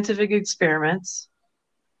different scientific experiments.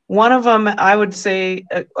 One of them, I would say,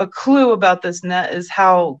 a clue about this net is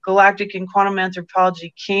how galactic and quantum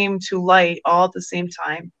anthropology came to light all at the same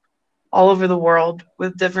time, all over the world,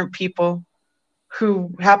 with different people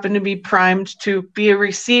who happen to be primed to be a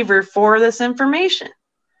receiver for this information.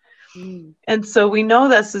 And so we know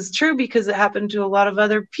this is true because it happened to a lot of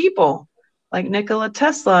other people, like Nikola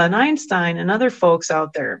Tesla and Einstein and other folks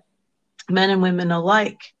out there, men and women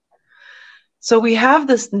alike. So we have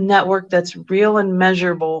this network that's real and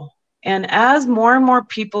measurable. And as more and more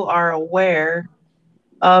people are aware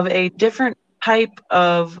of a different type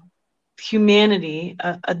of humanity,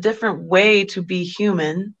 a different way to be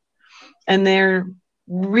human, and they're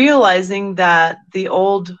realizing that the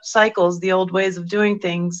old cycles, the old ways of doing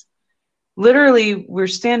things, literally we're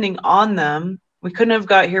standing on them. We couldn't have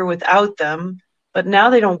got here without them, but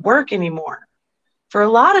now they don't work anymore for a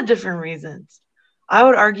lot of different reasons. I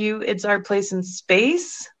would argue it's our place in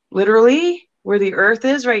space, literally, where the Earth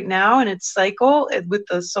is right now in its cycle, with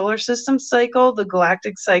the solar system cycle, the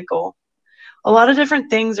galactic cycle. A lot of different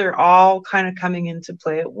things are all kind of coming into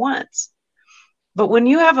play at once. But when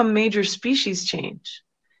you have a major species change,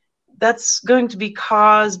 that's going to be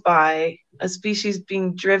caused by a species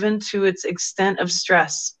being driven to its extent of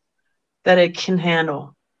stress that it can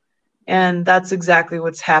handle. And that's exactly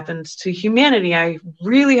what's happened to humanity. I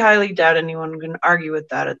really highly doubt anyone can argue with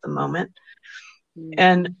that at the moment.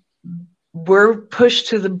 And we're pushed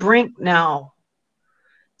to the brink now.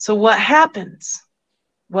 So what happens?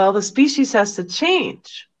 Well, the species has to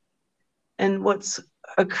change. And what's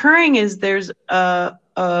occurring is there's a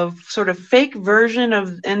sort of fake version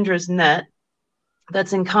of Indra's net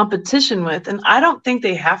that's in competition with, and I don't think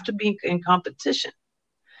they have to be in competition.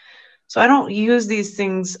 So I don't use these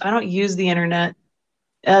things, I don't use the internet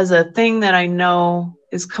as a thing that I know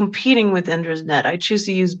is competing with Indra's net. I choose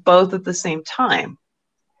to use both at the same time.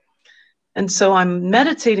 And so I'm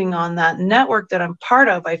meditating on that network that I'm part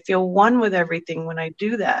of. I feel one with everything when I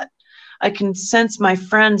do that. I can sense my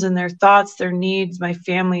friends and their thoughts, their needs, my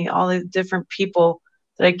family, all the different people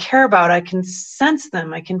that I care about. I can sense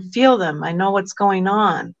them. I can feel them. I know what's going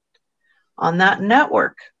on that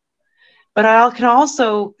network. But I can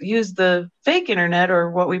also use the fake internet,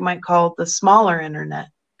 or what we might call the smaller internet,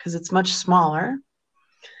 because it's much smaller.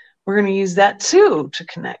 We're going to use that too to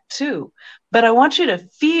connect too. But I want you to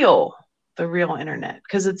feel the real internet,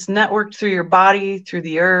 because it's networked through your body, through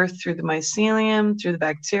the earth, through the mycelium, through the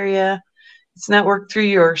bacteria. It's networked through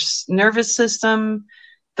your nervous system,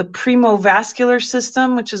 the premovascular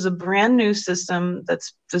system, which is a brand new system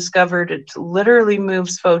that's discovered. It literally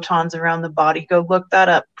moves photons around the body. Go look that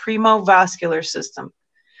up. Premovascular system.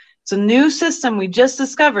 It's a new system we just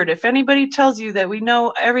discovered. If anybody tells you that we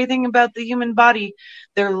know everything about the human body,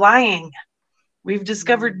 they're lying. We've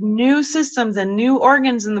discovered new systems and new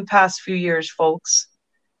organs in the past few years, folks.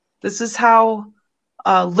 This is how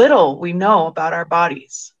little we know about our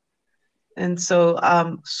bodies. And so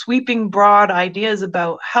sweeping broad ideas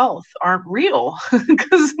about health aren't real,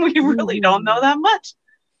 because we really don't know that much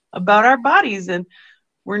about our bodies. And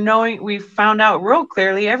we found out real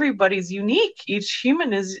clearly everybody's unique. Each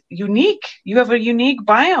human is unique. You have a unique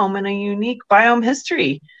biome and a unique biome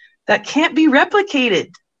history that can't be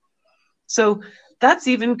replicated. So that's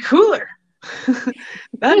even cooler.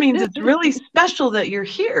 That means it's really special that you're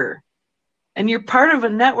here and you're part of a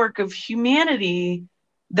network of humanity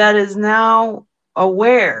that is now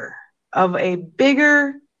aware of a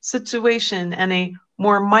bigger situation and a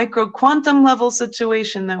more micro quantum level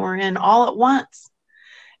situation that we're in all at once.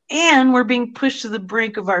 And we're being pushed to the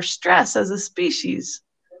brink of our stress as a species.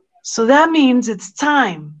 So that means it's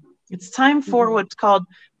time. It's time for what's called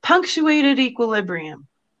punctuated equilibrium.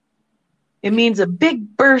 It means a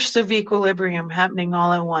big burst of equilibrium happening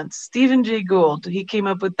all at once. Stephen Jay Gould, he came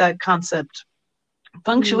up with that concept.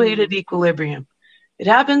 Punctuated equilibrium. It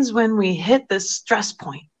happens when we hit this stress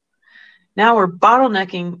point. Now we're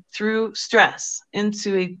bottlenecking through stress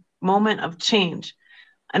into a moment of change.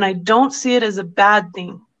 And I don't see it as a bad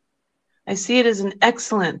thing. I see it as an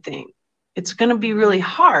excellent thing. It's going to be really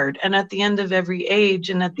hard. And at the end of every age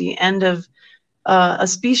and at the end of a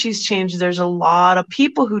species change, there's a lot of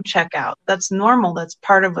people who check out. That's normal. That's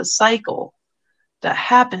part of a cycle that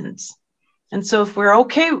happens. And so if we're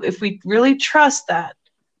okay, if we really trust that,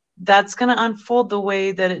 that's going to unfold the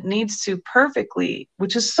way that it needs to perfectly,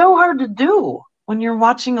 which is so hard to do when you're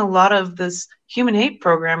watching a lot of this human hate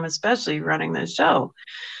program, especially running this show.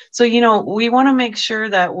 So, you know, we want to make sure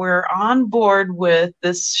that we're on board with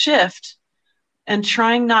this shift and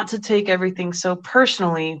trying not to take everything so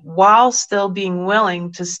personally while still being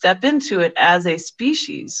willing to step into it as a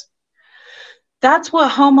species. That's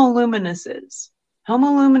what Homo Luminous is.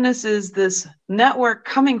 Homo Luminous is this network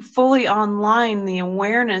coming fully online, the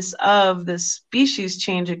awareness of this species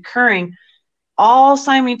change occurring, all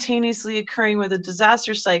simultaneously occurring with a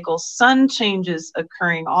disaster cycle, sun changes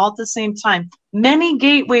occurring all at the same time, many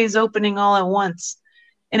gateways opening all at once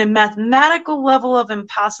in a mathematical level of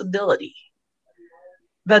impossibility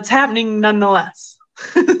that's happening nonetheless.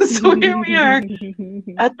 So here we are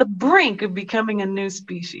at the brink of becoming a new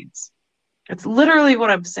species. It's literally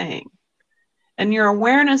what I'm saying. And your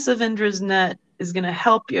awareness of Indra's net is going to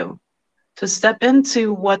help you to step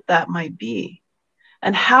into what that might be.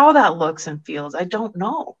 And how that looks and feels, I don't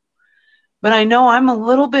know. But I know I'm a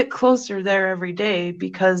little bit closer there every day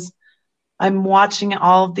because I'm watching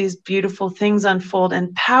all of these beautiful things unfold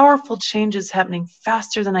and powerful changes happening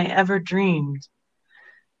faster than I ever dreamed.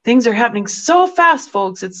 Things are happening so fast,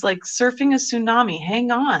 folks. It's like surfing a tsunami. Hang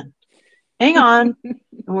on, and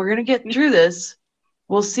we're going to get through this.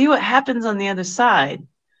 We'll see what happens on the other side.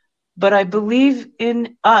 But I believe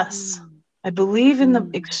in us. I believe in the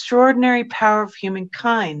extraordinary power of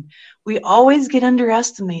humankind. We always get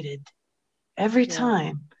underestimated every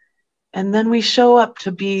time. And then we show up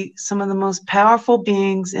to be some of the most powerful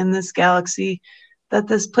beings in this galaxy that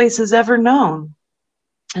this place has ever known.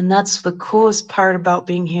 And that's the coolest part about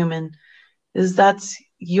being human, is that's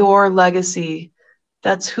your legacy.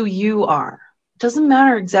 That's who you are. It doesn't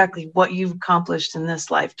matter exactly what you've accomplished in this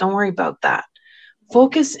life. Don't worry about that.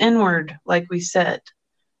 Focus inward, like we said.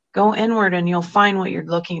 Go inward and you'll find what you're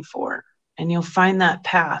looking for. And you'll find that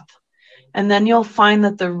path. And then you'll find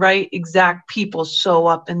that the right exact people show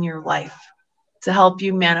up in your life to help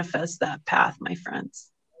you manifest that path, my friends.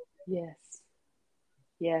 Yes.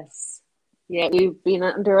 Yes. Yeah, we've been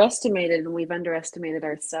underestimated and we've underestimated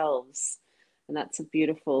ourselves. And that's a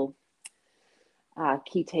beautiful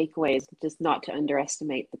key takeaway, is just not to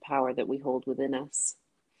underestimate the power that we hold within us.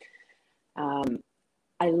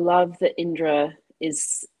 I love that Indra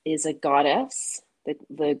is a goddess,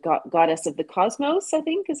 the goddess of the cosmos, I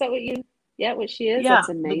think. Is that what you, what she is? Yeah, that's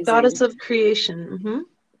amazing. The goddess of creation. Mm-hmm.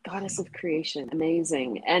 Goddess of creation,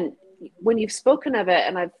 amazing. And when you've spoken of it,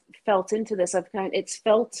 and I've felt into this, I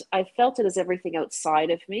felt it as everything outside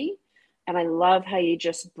of me. And I love how you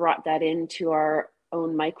just brought that into our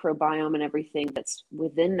own microbiome and everything that's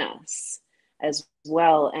within us as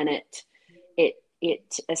well. And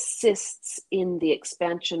it assists in the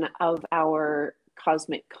expansion of our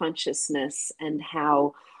cosmic consciousness, and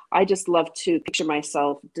how I just love to picture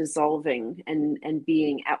myself dissolving and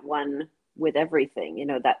being at one with everything. You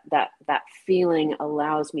know, that feeling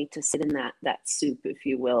allows me to sit in that soup, if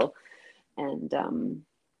you will, and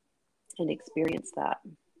experience that.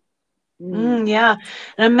 Yeah.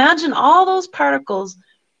 And imagine all those particles.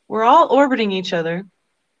 We're all orbiting each other.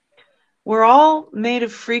 We're all made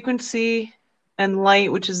of frequency and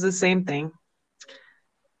light, which is the same thing.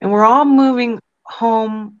 And we're all moving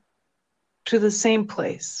home to the same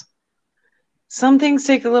place. Some things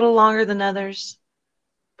take a little longer than others,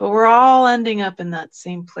 but we're all ending up in that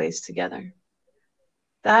same place together.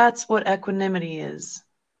 That's what equanimity is.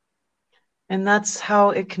 And that's how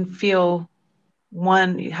it can feel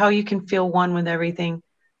one, how you can feel one with everything.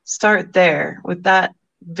 Start there with that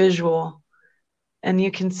visual, and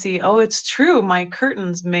you can see, oh, it's true, my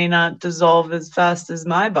curtains may not dissolve as fast as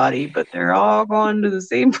my body, but they're all going to the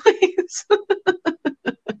same place.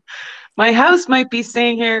 My house might be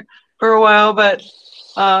staying here for a while, but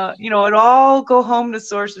it'll all go home to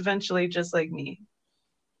source eventually, just like me.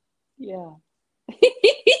 Yeah.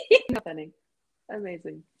 Funny.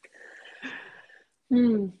 Amazing.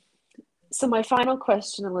 So my final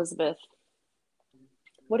question, Elizabeth,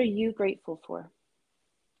 what are you grateful for?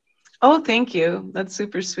 Oh, thank you. That's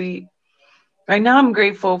super sweet. right now I'm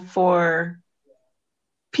grateful for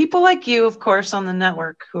people like you, of course, on the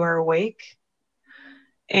network who are awake,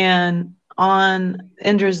 and on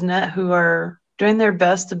Indra's net who are doing their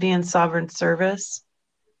best to be in sovereign service,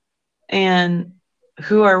 and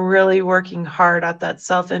who are really working hard at that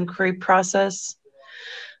self-inquiry process.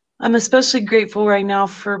 I'm especially grateful right now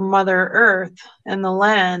for Mother Earth and the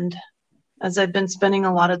land, as I've been spending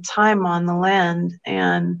a lot of time on the land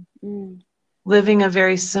and living a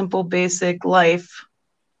very simple, basic life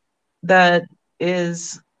that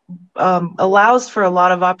is allows for a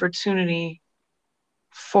lot of opportunity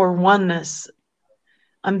for oneness.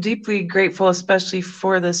 I'm deeply grateful, especially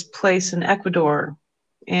for this place in Ecuador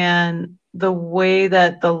and the way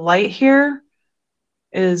that the light here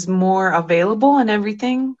is more available and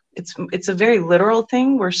everything. It's a very literal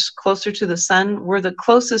thing. We're closer to the sun. We're the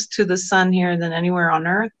closest to the sun here than anywhere on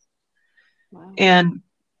earth. Wow. And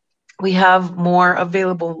we have more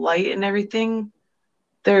available light and everything.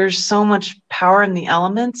 There's so much power in the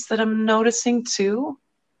elements that I'm noticing too.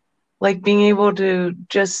 Like being able to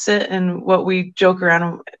just sit and what we joke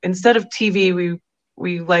around, instead of TV,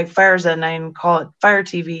 we light fires at night and call it fire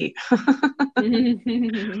TV.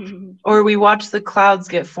 Or we watch the clouds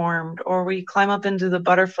get formed, or we climb up into the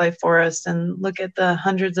butterfly forest and look at the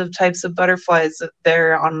hundreds of types of butterflies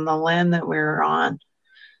there on the land that we're on,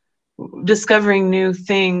 discovering new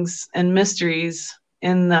things and mysteries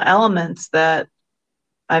in the elements that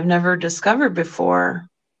I've never discovered before.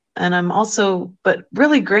 And I'm also, but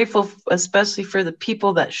really grateful, especially for the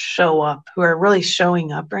people that show up, who are really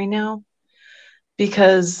showing up right now,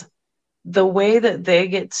 because the way that they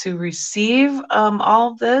get to receive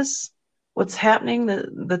all of this, what's happening,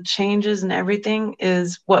 the changes and everything,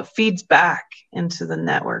 is what feeds back into the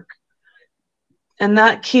network. And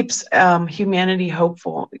that keeps humanity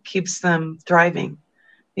hopeful. It keeps them thriving.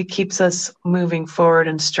 It keeps us moving forward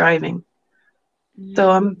and striving.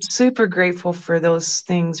 So I'm super grateful for those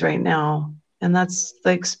things right now. And that's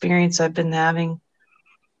the experience I've been having.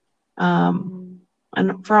 And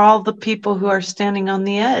for all the people who are standing on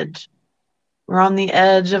the edge. We're on the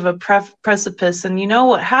edge of a precipice. And you know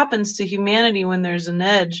what happens to humanity when there's an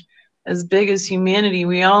edge as big as humanity?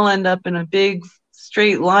 We all end up in a big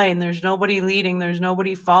straight line. There's nobody leading. There's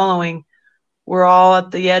nobody following. We're all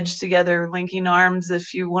at the edge together, linking arms.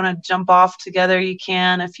 If you want to jump off together, you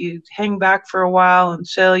can. If you hang back for a while and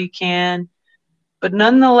chill, you can. But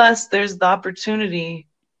nonetheless, there's the opportunity,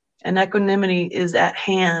 and equanimity is at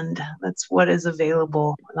hand. That's what is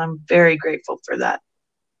available. And I'm very grateful for that.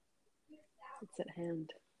 It's at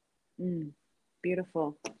hand.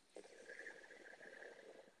 Beautiful.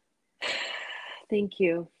 Thank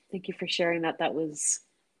you. Thank you for sharing that. That was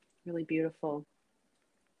really beautiful.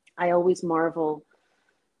 I always marvel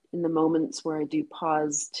in the moments where I do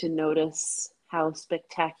pause to notice how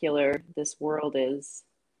spectacular this world is.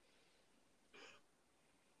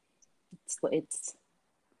 It's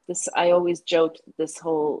this, I always joked this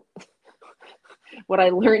whole, what I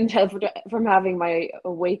learned from having my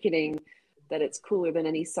awakening, that it's cooler than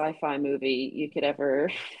any sci-fi movie you could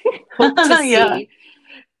ever hope to see.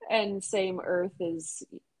 And same, Earth is,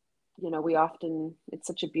 we often, it's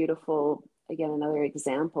such a beautiful, again, another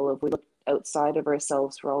example of, we look outside of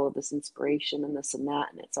ourselves for all of this inspiration and this and that,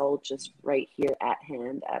 and it's all just right here at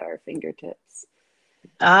hand, at our fingertips.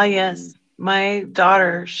 Yes. My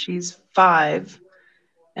daughter, she's 5,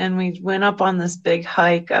 and we went up on this big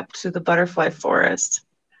hike up to the butterfly forest.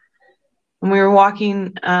 And we were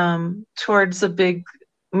walking towards a big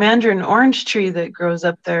mandarin orange tree that grows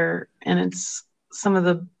up there, and it's some of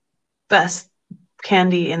the best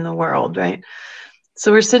candy in the world, right?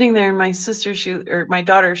 So we're sitting there, and my sister, my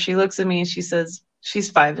daughter, she looks at me and she says, she's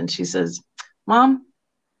 5, and she says, "Mom,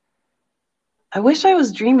 I wish I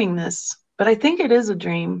was dreaming this, but I think it is a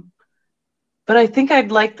dream. But I think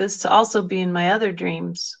I'd like this to also be in my other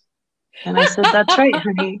dreams." And I said, "That's right,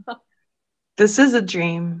 honey. This is a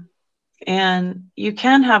dream. And you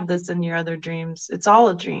can have this in your other dreams. It's all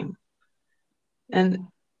a dream." And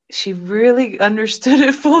she really understood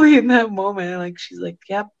it fully in that moment. Like, she's like,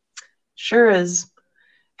 "Yep, sure is."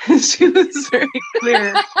 She was very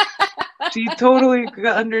clear. She totally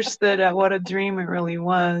understood what a dream it really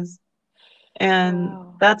was. And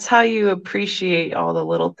that's how you appreciate all the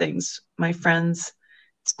little things, my friends.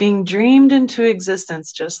 It's being dreamed into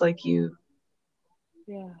existence, just like you.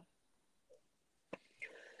 Yeah.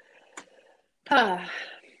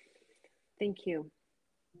 Thank you.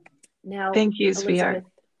 Now, thank you, sweetheart.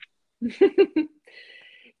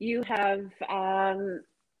 You have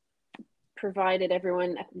provided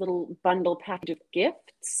everyone a little bundle package of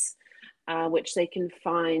gifts, which they can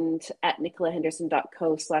find at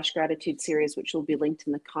nicolahenderson.co/gratitude series, which will be linked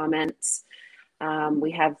in the comments.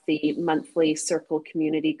 We have the monthly circle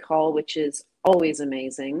community call, which is always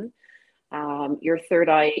amazing. Your Third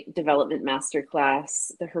Eye Development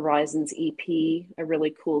Masterclass, the Horizons EP, a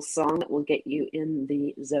really cool song that will get you in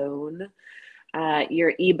the zone.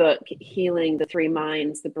 Your ebook, Healing the Three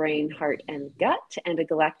Minds, the Brain, Heart, and Gut, and a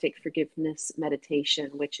Galactic Forgiveness Meditation,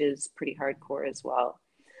 which is pretty hardcore as well.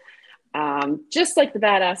 Just like the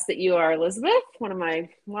badass that you are, Elizabeth, why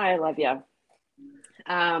I love you.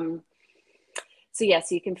 So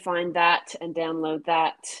yes, you can find that and download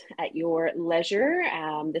that at your leisure.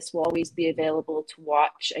 This will always be available to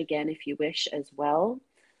watch again if you wish as well.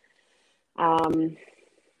 And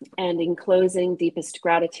in closing, deepest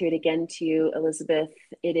gratitude again to you, Elizabeth.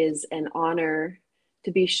 It is an honor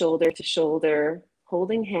to be shoulder to shoulder,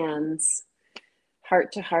 holding hands,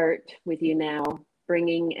 heart to heart with you now,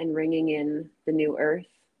 bringing and ringing in the new earth.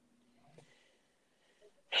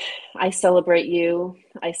 I celebrate you,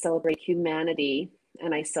 I celebrate humanity,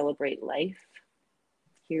 and I celebrate life.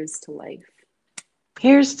 Here's to life.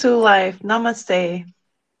 Here's to life. Namaste.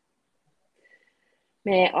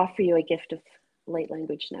 May I offer you a gift of light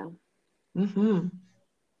language now? Mm-hmm.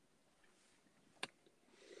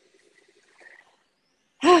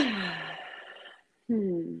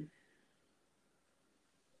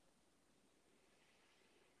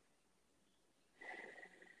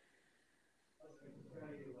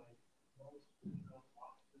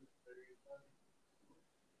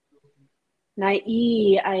 Nai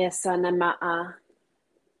ayasana ma'a.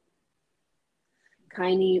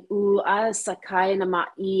 Kaini u a sakai na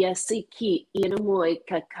ma'i a siki inamoi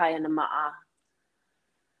kakai na ma'a.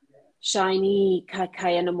 Shiny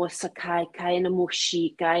kakai na mo sakai kai na mo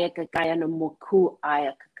shi kaya kakai na mo ku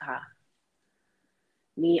aya kaka.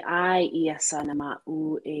 Ni ai iasana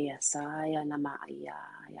ma'u e asaya na ma'ia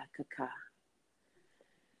ya kaka.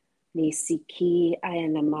 Ni siki aya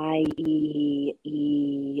na mai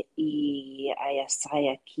I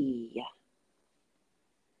ayasaya ki.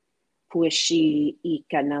 Puishi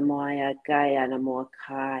ika na moya gaya na mo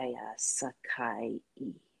kaya sakai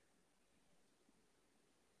I.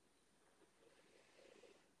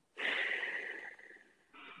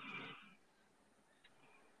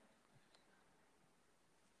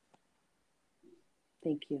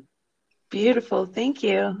 Thank you. Beautiful. Thank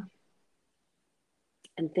you.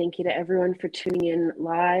 And thank you to everyone for tuning in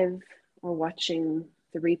live or watching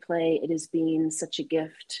the replay. It has been such a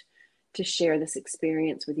gift to share this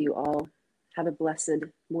experience with you all. Have a blessed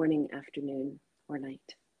morning, afternoon, or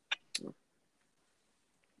night.